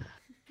 child.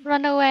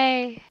 Run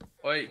away.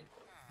 Oi!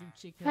 Give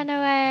chicken. Run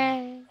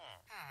away.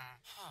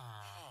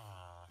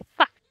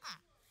 Fuck.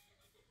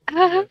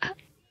 Come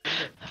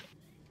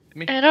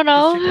here. I don't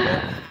know.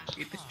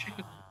 Eat this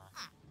chicken.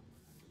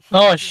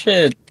 Oh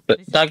shit.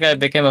 That guy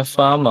became a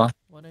farmer.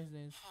 What is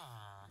this?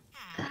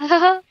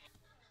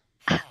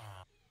 I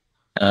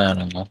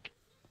don't know.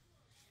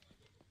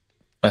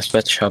 A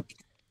pet shop.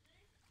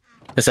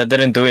 Because I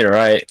didn't do it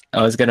right.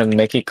 I was gonna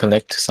make it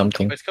connect to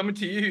something. Oh, it's coming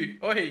to you.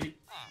 Oi!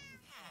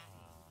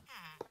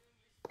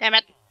 Damn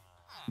it.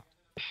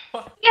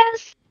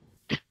 Yes.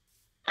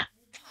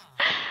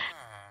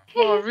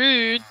 Oh,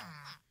 rude.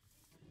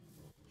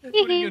 What are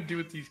you gonna do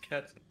with these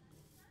cats?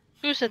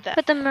 Who said that?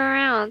 Put them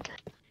around.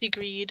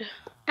 Agreed.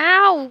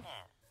 Ow.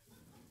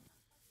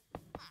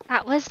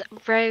 That was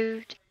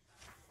rude.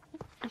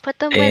 Put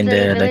them where And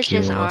the like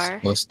you villages were are,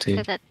 supposed so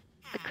to. that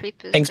the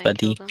creepers Thanks, don't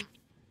kill buddy.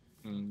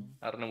 them.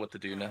 I don't know what to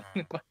do now.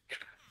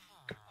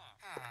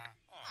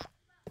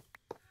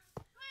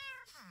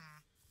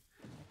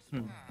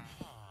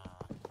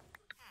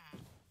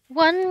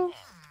 One.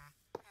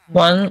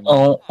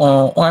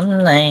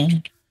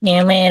 1019.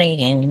 You're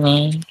marrying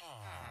me.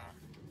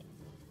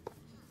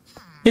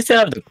 You still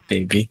have the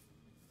baby.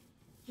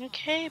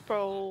 Okay,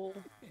 bro.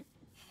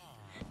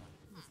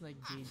 It's like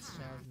Jade's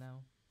child now.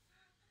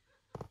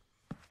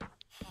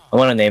 I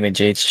wanna name it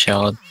Jade's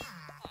child.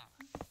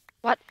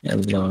 What?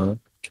 Hello.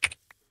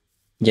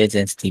 Jade's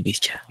and Stevie's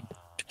child.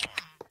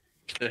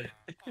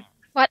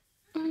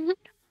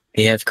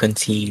 They have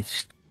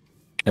conceived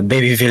a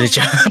baby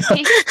villager.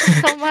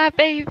 Oh my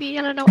baby,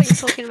 I don't know what you're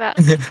talking about.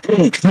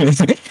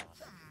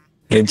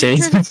 Yeah,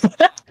 Jade's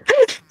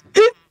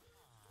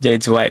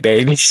Jade's white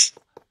babies.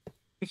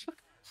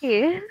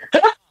 Yeah.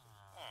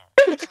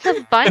 It's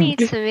a bunny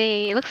to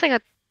me. It looks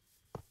like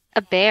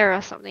a bear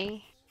or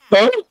something.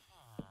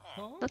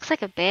 Oh, Looks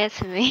like a bear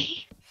to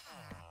me.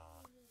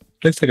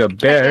 looks like a Like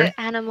bear. an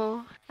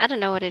animal. I don't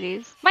know what it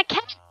is. My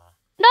cat!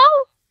 No!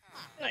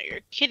 Not your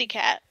kitty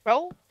cat,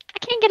 bro. I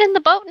can't get in the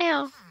boat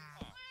now.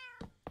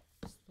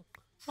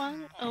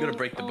 One, You're gonna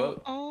break the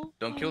boat.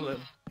 Don't kill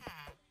them.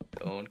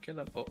 Don't kill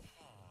them. Oh.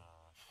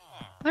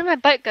 Where'd my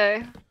boat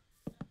go?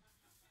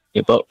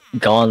 Your boat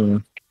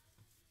gone.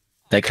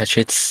 Like a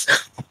shits.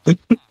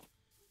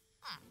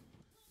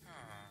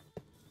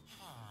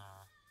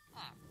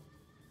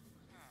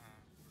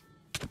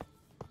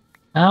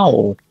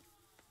 Ow.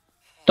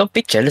 Don't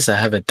be jealous I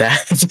have a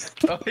dad.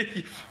 Oh,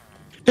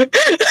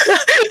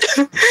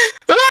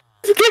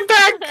 Get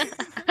back!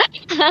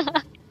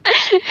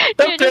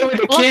 Don't Dude, play just with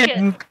the block kid!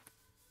 it.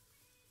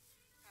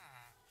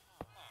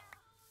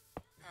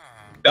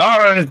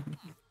 Oh,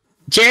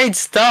 Jade,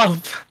 stop!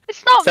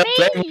 It's not Stop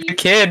playing with me! the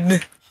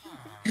kid!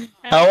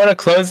 I wanna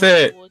close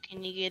it.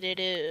 Can you get it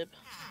up?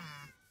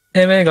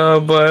 Here we go,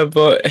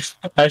 boy.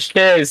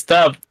 Ashley,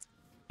 stop!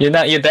 You're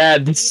not your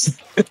dad.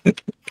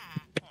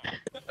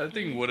 I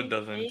think water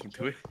does anything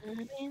to it.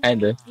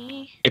 Kinda.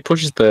 It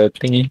pushes the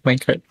thingy,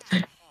 minecart.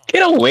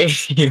 Get away,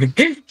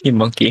 you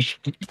monkey.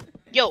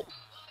 Yo,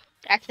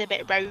 that's a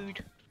bit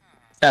rude.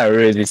 Not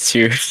really, it's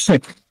true.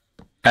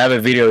 I have a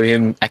video of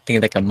him acting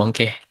like a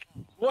monkey.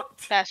 What?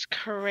 That's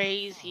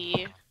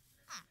crazy.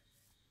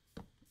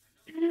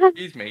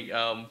 Excuse me.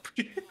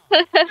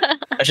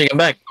 Ashley, come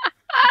back.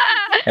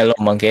 Hello,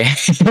 monkey.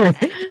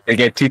 You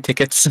get 2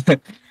 tickets.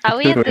 Are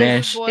we Good at the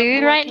Ranesh.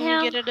 food right can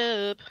now? you get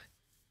it up?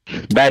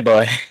 Bye,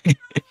 boy.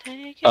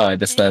 Take it, Oh,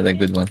 that's not a take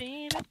good it, one.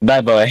 baby,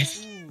 Bye, boy.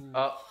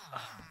 Ooh.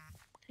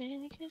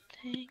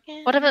 take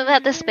it, What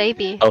about this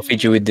baby? I'll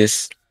feed you with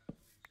this.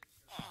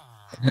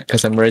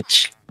 Because I'm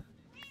rich.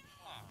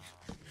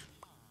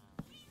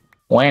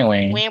 Wang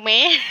wang. Wah,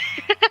 wah.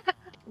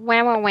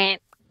 Wah wah wah.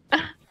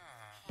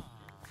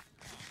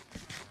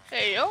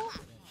 Hey, yo.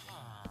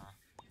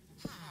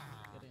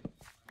 Get in.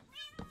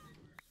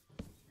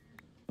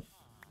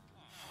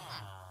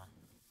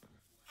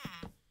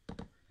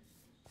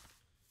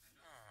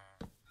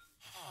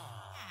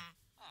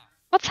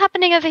 What's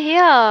happening over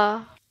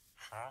here?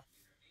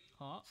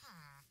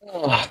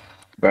 Oh,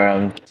 bro,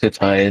 I'm too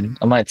tired.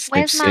 I might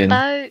sleep Where's my soon.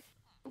 boat?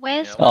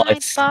 Where's Yeah. Oh, my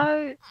it's-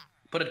 boat?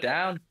 Put it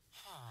down.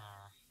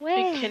 Are you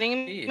Where?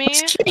 kidding Here. me?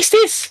 What is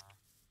this?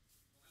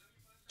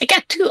 I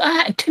got two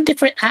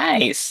different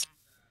eyes.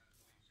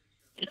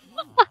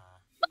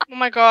 Oh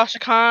my gosh, I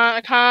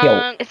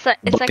can't. It's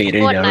like Puppy,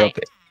 rub Fortnite.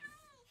 it.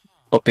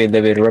 Puppy,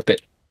 let me rub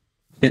it.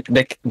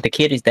 The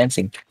kid is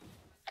dancing.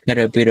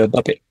 Gotta beat a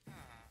puppet.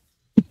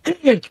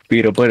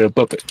 Beat a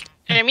puppet.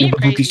 Jeremy, you're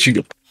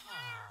crazy.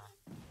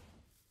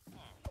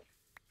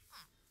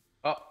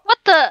 Oh, What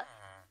the?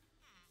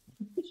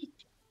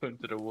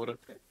 into the water.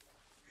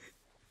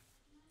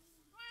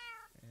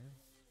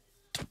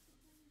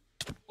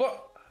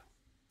 What?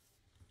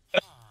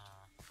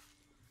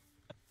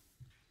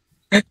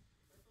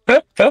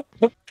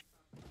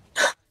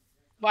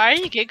 Why are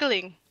you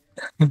giggling?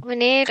 We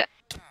need.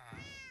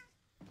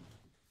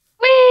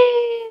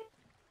 Whee!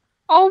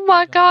 Oh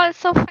my god, it's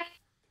so fast.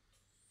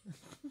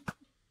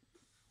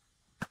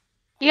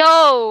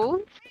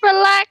 Yo,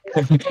 relax.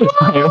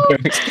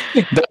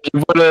 The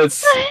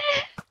bullets.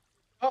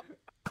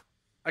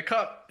 I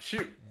can't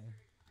shoot.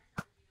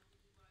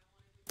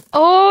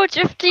 Oh, I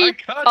Drifty.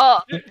 can't. Oh,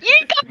 you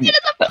got me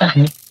to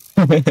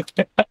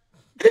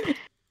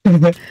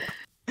the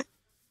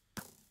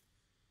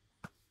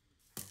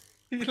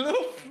You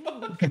little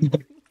fuck.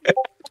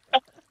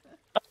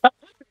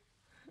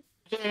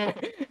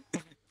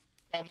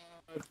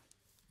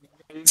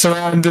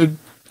 Surrounded.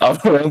 I'm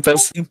the wrong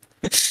person.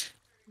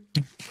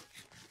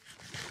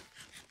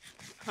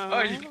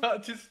 Oh, you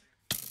can't just.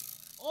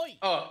 Oi!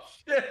 Oh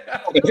shit!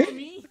 Not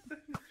me!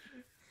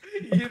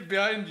 He hit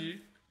behind you.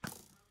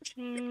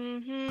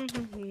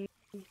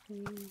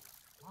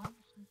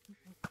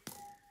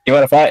 You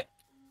wanna fight?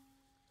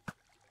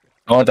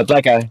 I want the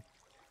black guy.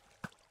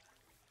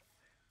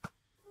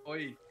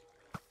 Oi.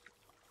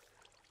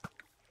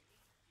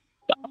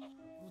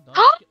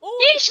 Oh,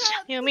 Yeesh.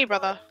 You me,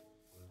 brother.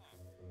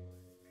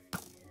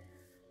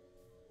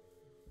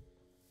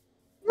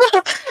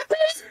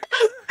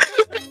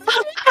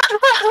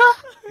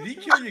 Did he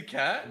kill your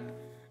cat?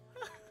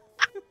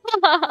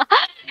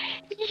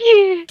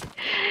 you,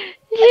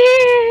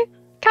 you,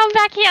 come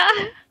back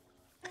here.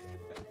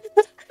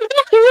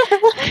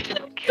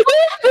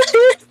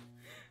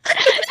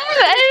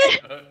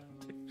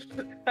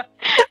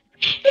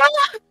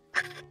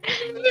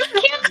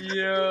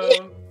 Yo.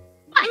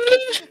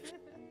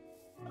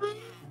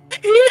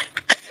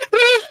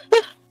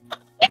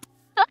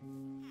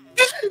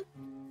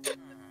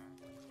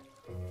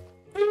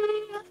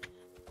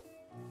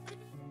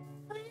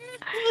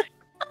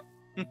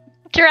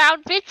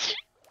 Drown, bitch.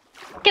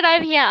 Get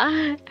over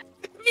here.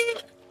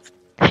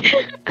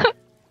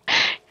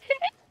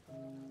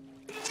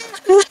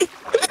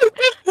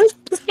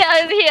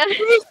 Get over here.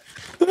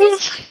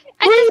 Bitch,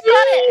 I just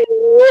got it.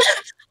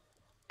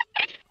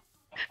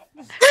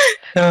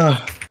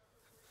 Oh,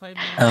 5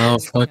 minutes Oh,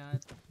 old fuck.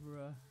 cat,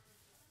 bruh.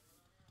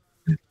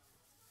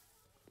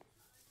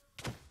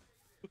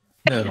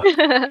 no.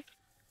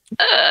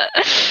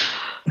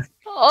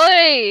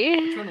 Oi.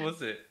 Which one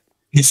was it?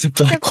 He's a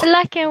The black one.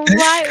 black and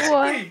white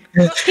one.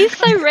 Hey, He's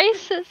so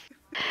racist.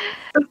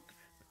 No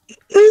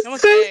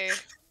one's A.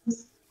 So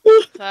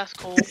that's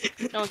cool.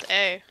 No one's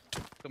A.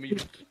 come here.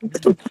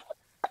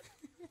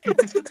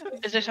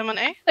 Is there someone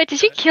A? Wait,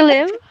 did you kill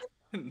him?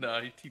 Nah,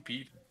 he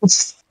TP'd.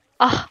 Oh,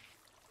 Oh,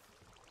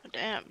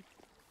 damn.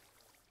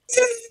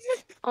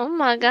 oh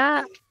my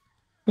god.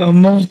 Oh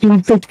my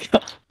god.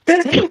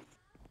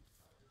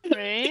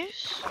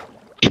 Race?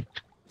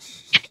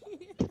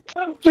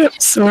 I'm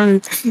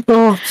sorry.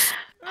 Oh.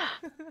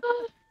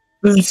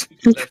 That's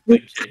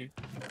the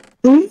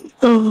game.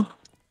 Oh.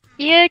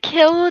 You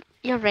killed.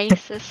 You're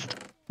racist.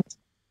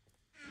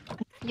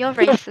 You're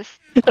racist.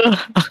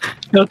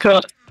 No,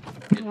 God.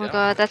 Get Oh my down.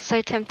 god, that's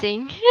so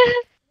tempting.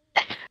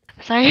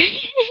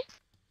 Sorry.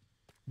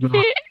 Oh, my Do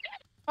it.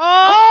 Go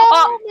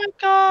on,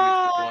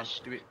 gosh.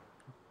 do it.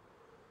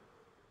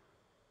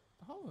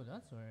 Oh,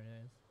 that's where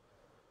it is.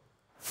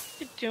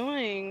 What are you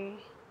doing?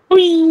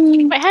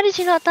 Whee! Wait, how did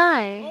you not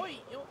die? Oi!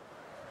 Yo.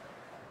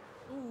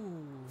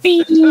 Ooh.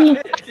 You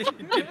did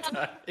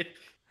die.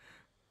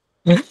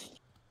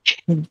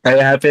 Are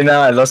you happy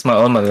now? I lost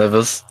all my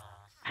levels.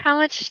 How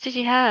much did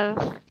you have?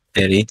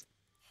 30.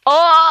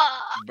 Oh!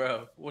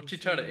 Bro, what you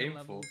trying to aim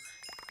for?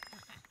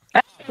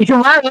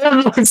 My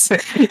levels!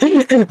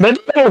 My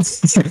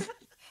levels!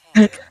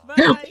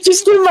 Bye!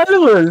 Just do my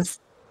levels!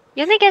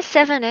 You only get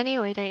 7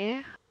 anyway, don't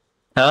you?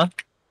 Huh?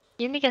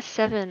 You only get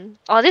 7.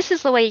 Oh, this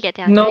is the way you get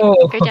down. No.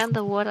 Go down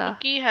the water.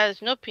 Cookie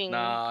has no ping.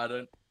 Nah, I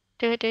don't.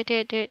 Do it, do it, do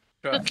it, do it.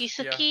 Try. Cookie Yeah.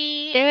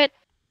 Suki. Do it.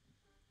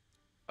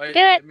 Wait, Do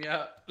it. let me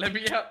out. Let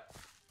me out.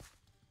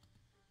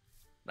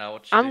 Now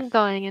watch I'm this.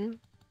 going in.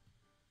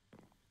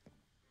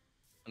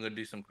 I'm gonna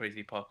do some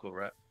crazy parkour,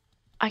 right?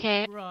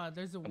 Okay, Bruh,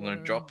 there's a I'm water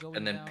gonna drop going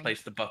and then down.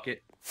 place the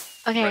bucket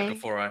okay. right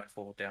before I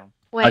fall down.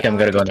 Wait, Okay, I'm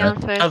gonna go now.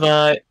 down first. Bye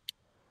bye.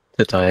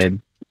 Too tired.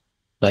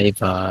 Bye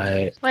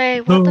bye.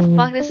 Wait, what the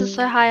fuck? This is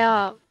so high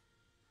up.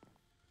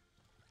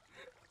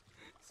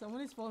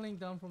 Someone is falling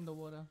down from the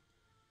water.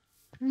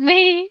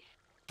 Me?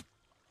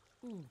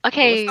 Ooh.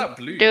 Okay, What's that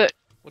blue? do it.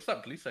 What's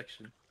that blue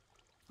section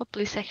What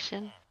blue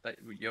section? that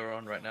you're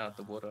on right now at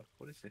the water?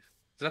 What is this?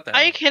 Is that the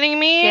Are you house? kidding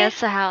me? Yeah,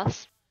 it's a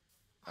house.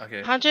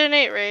 Okay.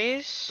 108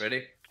 rays.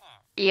 Ready?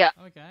 Yeah.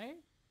 Okay.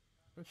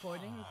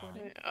 Recording.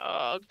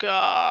 Oh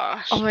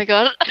gosh. Oh my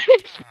god.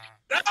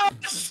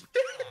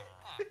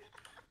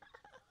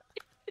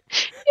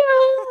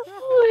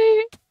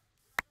 Wait.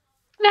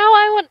 Now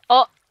I want.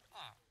 Oh,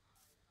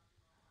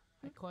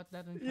 I caught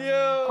that in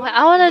Yo. Wait,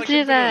 I wanna there's do a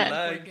bit of that.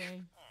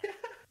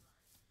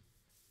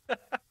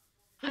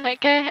 lag.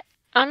 okay.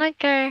 I wanna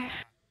go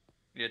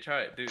Yeah,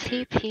 try it. Do it.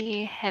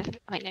 TP heaven.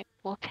 Wait, no,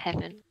 warp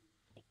heaven.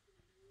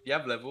 You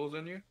have levels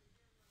on you?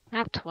 I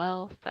have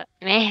 12, but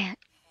man.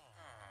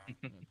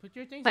 Put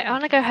your things. Wait, in I the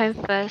wanna go chest home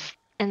before- first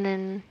and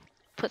then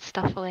put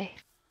stuff away.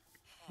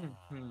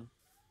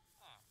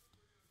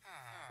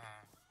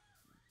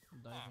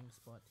 Diving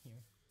spot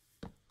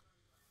here.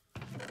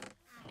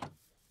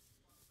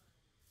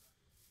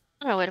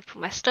 I don't know where to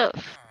put my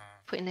stuff.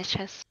 Put in the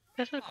chest.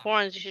 There's the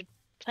corns. You should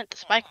plant the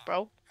spike,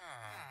 bro.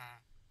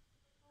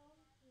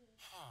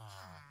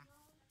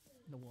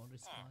 The water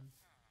spawn.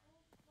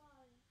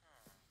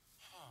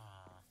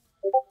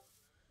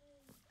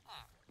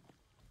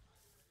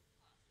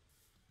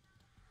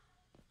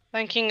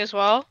 Banking as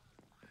well.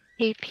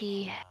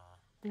 TP.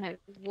 No,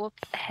 warp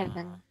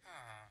heaven.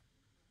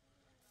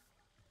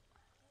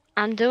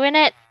 I'm doing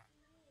it.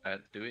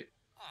 Do it.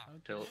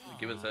 Okay.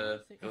 Give us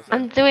a. Give us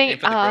I'm a doing. aim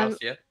for the grass,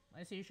 yeah?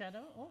 I see your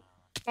shadow. Oh.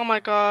 Oh my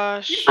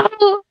gosh.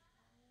 Oh,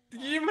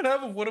 Did you even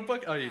have a water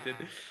bucket? Oh, you did.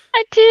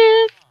 I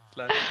did.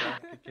 Slash,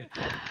 okay.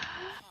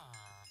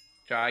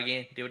 Try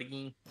again. Do it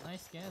again.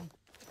 Nice scan.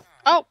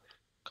 Oh,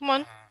 come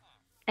on.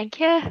 Thank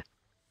you.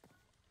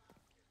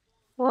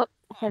 Warp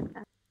heaven.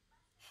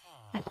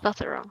 I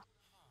spelled it wrong.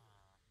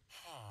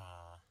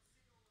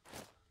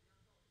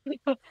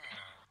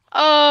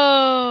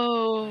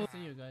 Oh, See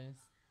you guys.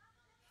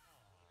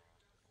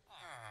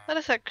 what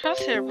is that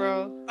crosshair,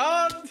 bro?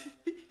 Oh!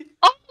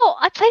 Oh,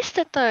 I placed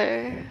it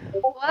though.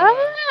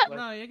 What?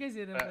 No, you guys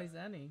didn't place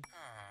any.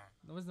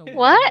 There was no. What?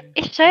 water.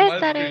 It showed My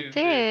that it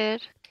screen did.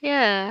 did.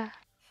 Yeah.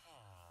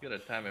 You gotta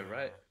time it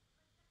right.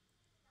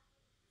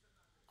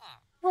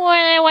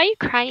 Why are you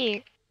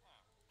crying?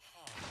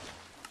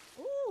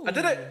 Ooh. I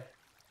did it!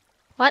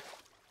 What?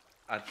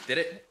 I did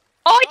it.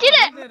 Oh, I did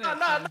it! You did it.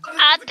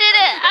 I did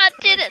it! I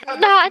did it!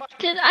 No, I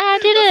did it! I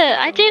did it!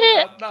 I did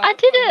it! I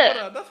did it!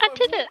 I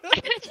did it! I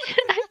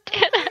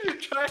did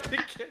it! Try it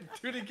again.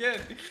 Do it again.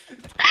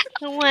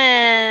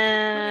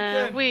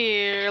 When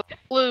we're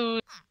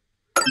lose.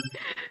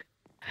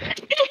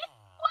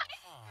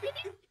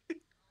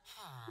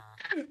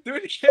 Do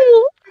it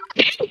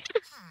again.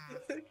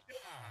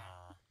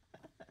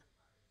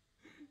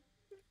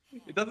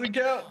 It doesn't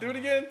count. Do it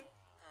again.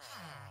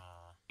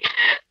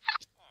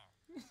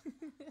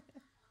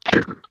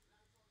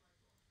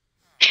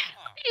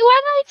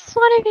 Why not just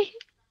want to be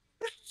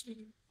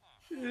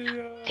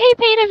Yeah.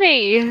 TP to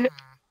me?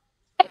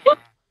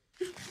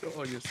 Show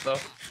all your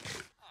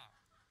stuff.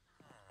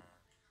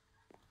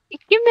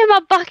 Give me my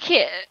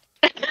bucket.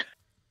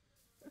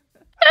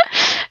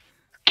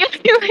 Give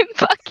me my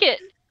bucket.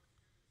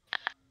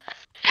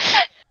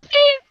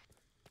 Please.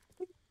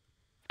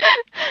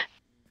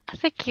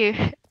 Thank you.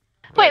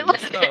 Wait, your what?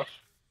 stuff.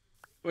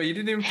 Wait, you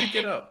didn't even pick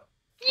it up.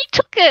 You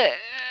took it.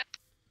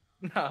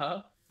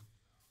 Nah.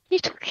 You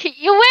took it.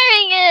 You're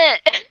wearing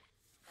it.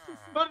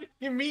 What do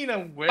you mean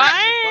I'm wearing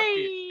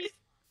the Bye.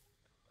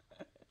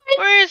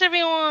 Where is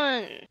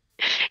everyone?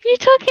 You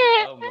took bucket?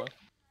 it. Elma.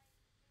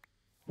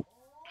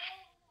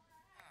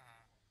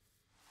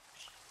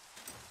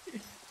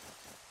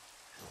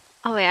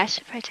 Oh wait, I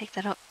should probably take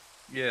that up.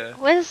 Yeah.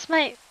 Where's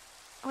my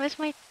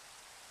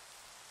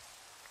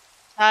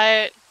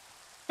Tight.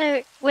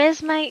 no?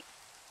 Where's my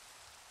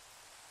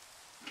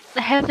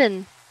the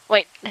heaven?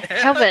 Wait,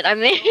 helmet. I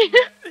mean.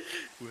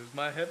 Where's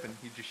my heaven?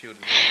 He just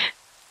shielded me.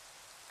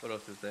 What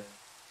else is there?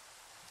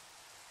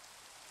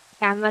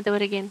 Yeah, I'm gonna do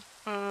it again.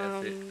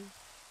 That's it.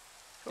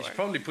 You should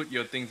probably put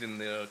your things in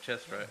the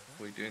chest, right?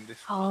 Before you're doing this.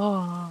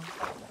 Oh,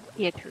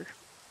 yeah, true.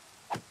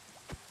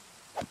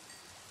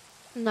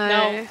 No.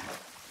 No.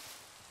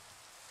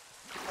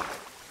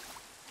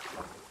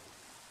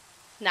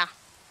 Nah.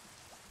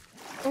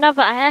 No,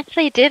 but I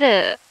actually did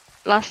it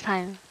last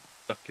time.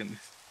 Stuck in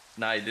this.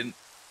 Nah, you didn't.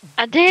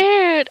 I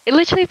did. It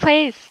literally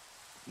plays.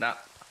 Nah.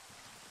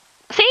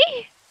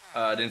 See?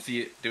 I didn't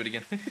see it. Do it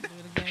again. Do it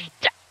again.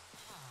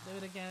 Do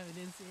it again.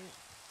 We didn't see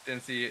it.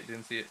 Didn't see it.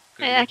 Didn't see it.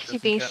 I'm actually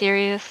Doesn't being count.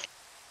 serious.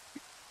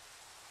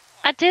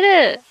 I did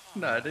it.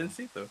 No, I didn't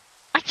see it though.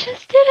 I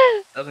just did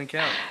it. Doesn't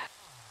count.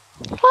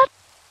 What?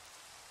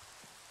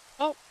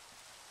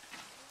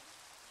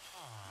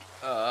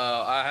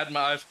 I had my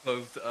eyes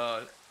closed.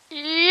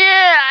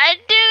 Yeah, I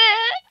did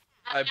it.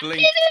 I blinked.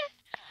 Did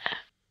it.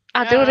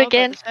 I'll Yeah, do I it was about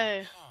again. to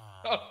say.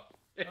 Oh,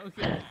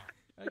 Okay.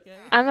 Okay.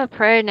 I'm a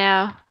pro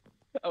now.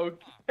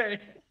 okay.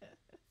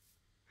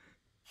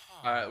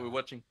 Alright, we're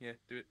watching. Yeah,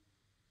 do it.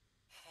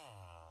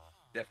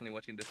 Definitely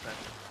watching this time.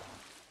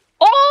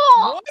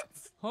 Oh! What?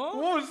 Huh?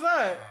 What was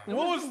that? There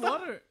What was was no that?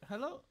 water.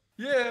 Hello.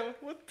 Yeah,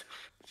 what?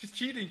 She's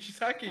cheating. She's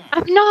hacking.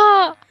 I'm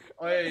not.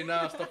 Oh yeah,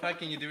 nah, stop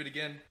hacking. You do it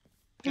again.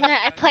 No,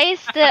 I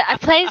placed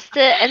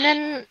it, and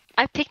then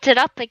I picked it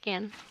up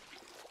again,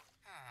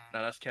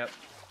 Nah, that's cap.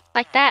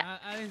 like that.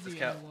 I didn't That's see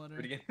cap. any water. Do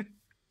it again.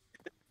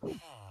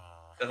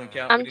 Doesn't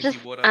count. We didn't see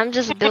water. I'm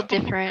just built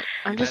different.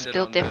 I'm You just landed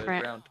built on the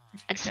different. ground.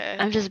 Okay.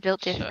 I'm just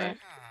built Sure. different.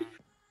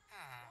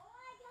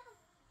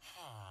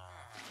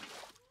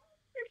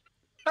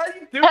 How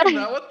you doing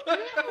that? What the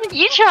hell?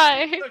 You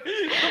try.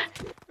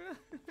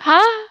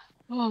 Huh?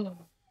 Oh,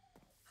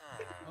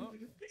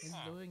 he's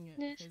doing it.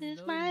 This He's is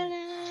doing my it.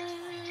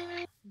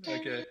 life.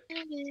 Okay.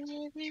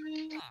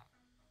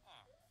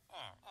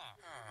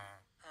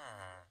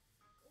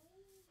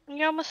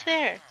 You're almost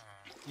there.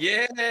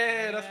 Yeah,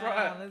 that's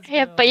right. Let's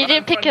Yeah, go. but you Right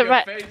in didn't pick front of it your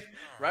right. face.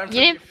 Right in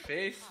You front of your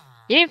face.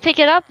 You didn't pick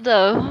it up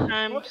though.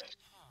 I'm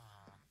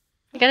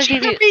You gotta do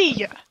the. Jeremy!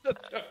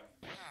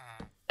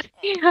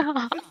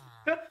 Yeah.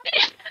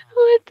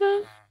 What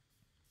the?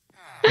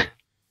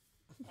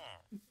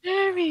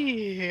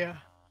 Jeremy!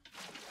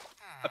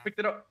 I picked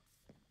it up.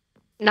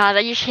 Nah,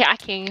 that you're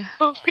hacking.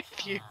 I'm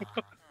with you.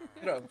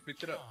 Picked it up.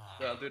 Picked it up.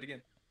 So I'll do it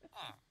again.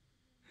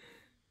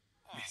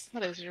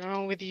 What is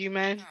wrong with you,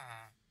 man?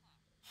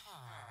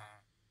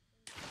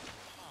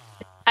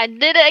 I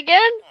did it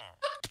again.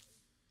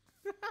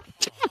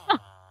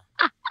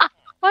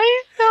 Why are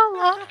you still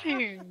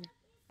laughing?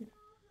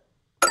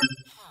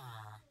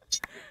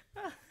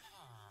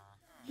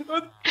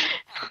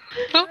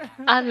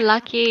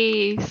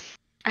 Unlucky.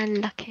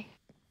 Unlucky.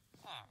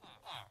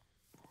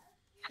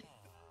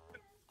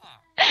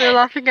 They're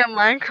laughing at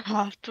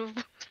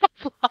Minecraft.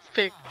 Stop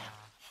laughing.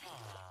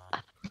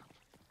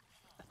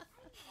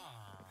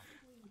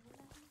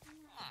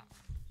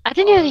 I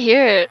didn't even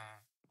hear it.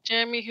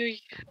 Jeremy, who?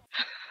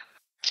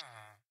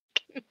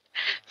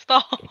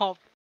 Stop.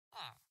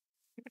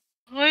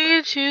 What are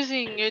you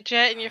choosing? Your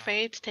jet and your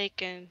fate's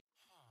taken.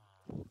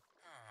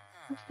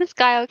 Is this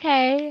guy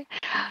okay?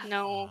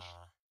 No.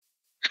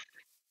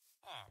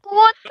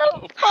 What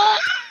the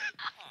fuck?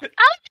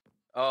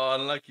 Oh,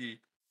 unlucky.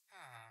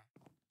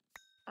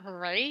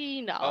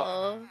 Right now.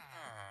 Oh.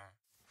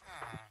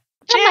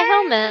 It's on my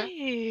helmet.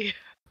 Jeremy!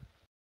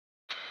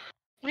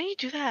 Why do you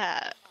do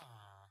that?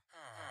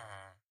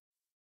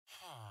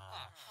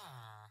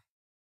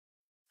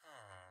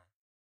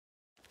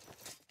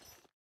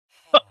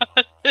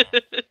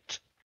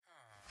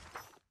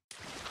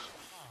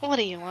 What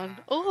do you want?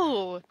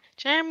 Oh,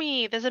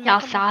 Jeremy, there's a Y'all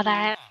Mega saw Monkey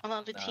that? on the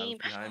other Nah, it team.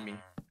 was behind me.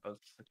 I was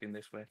looking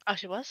this way. Oh,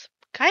 she was?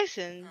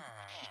 Kaisen.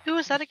 Who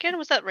was that again?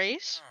 Was that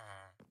Race?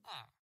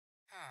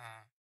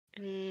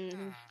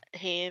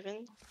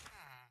 Haven.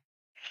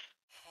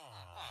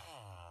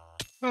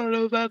 I don't know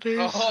who that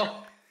is.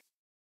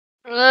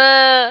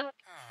 Oh,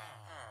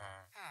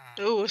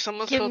 Ooh,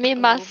 someone's Give called me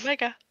my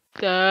Omega.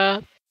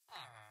 stuff.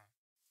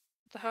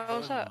 The hell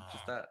was that?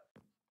 just that.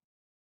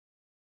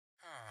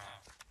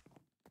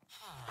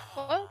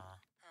 What?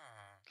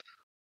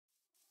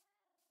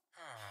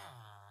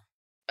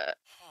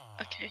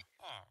 Okay.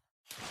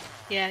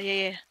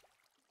 Yeah.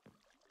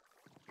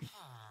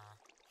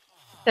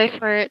 Go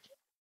for it.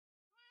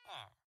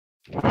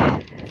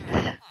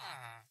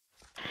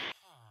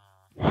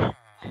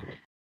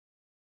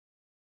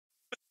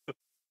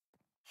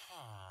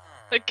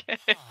 Okay.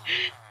 That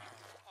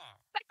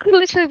could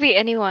literally be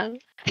anyone.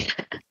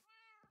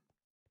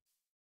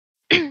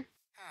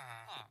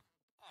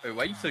 Wait,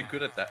 why are you so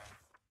good at that?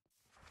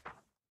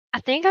 I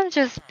think I'm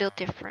just built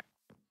different.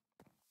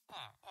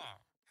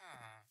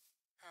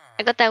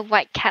 I got that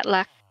white cat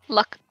luck.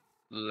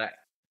 Lack.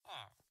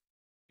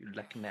 You're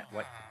lacking that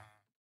white.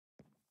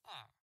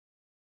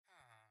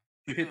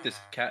 You hit this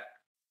cat.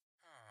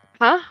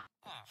 Huh?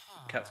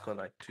 Cat's got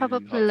like 2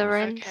 Probably hearts.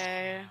 Lorenz.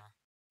 Okay.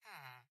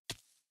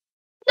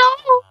 No!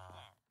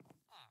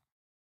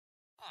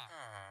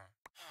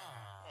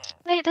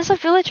 Wait, there's a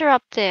villager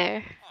up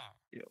there.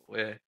 Yeah,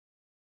 where?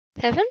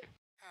 Heaven?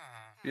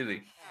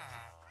 Really?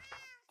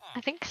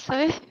 I think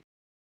so.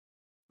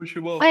 Push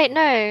him off. Wait,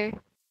 no.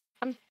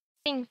 I'm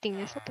thinking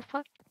this. What the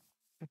fuck?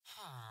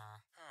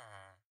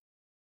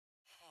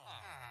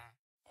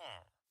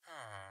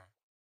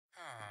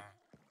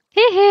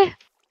 Hee.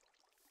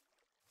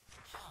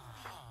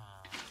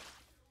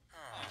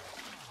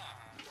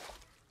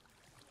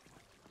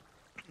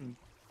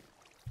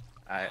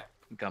 I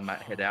think I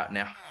might head out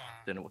now.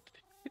 Don't know what to do.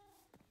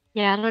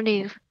 Yeah, I don't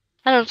know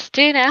what to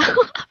do now.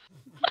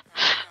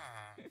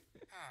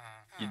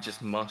 You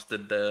just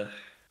mastered the.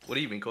 What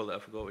do you even call it? I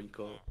forgot what you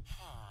call it.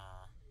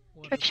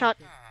 Trick shot.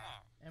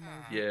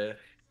 MLG. Yeah.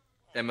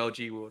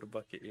 MLG water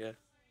bucket, yeah.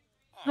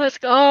 Let's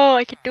go. Oh,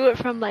 I can do it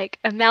from like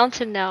a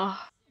mountain now.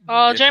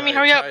 Oh, Yeah, Jeremy, try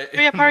hurry it, up! try it.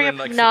 Hurry up! Hurry Ruin, up!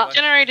 like, No. survive.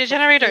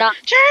 Generator! No.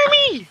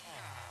 Jeremy!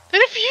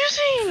 They're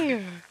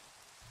defusing!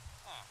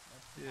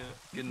 Yeah.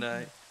 Good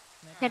night.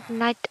 Good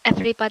night,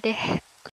 everybody.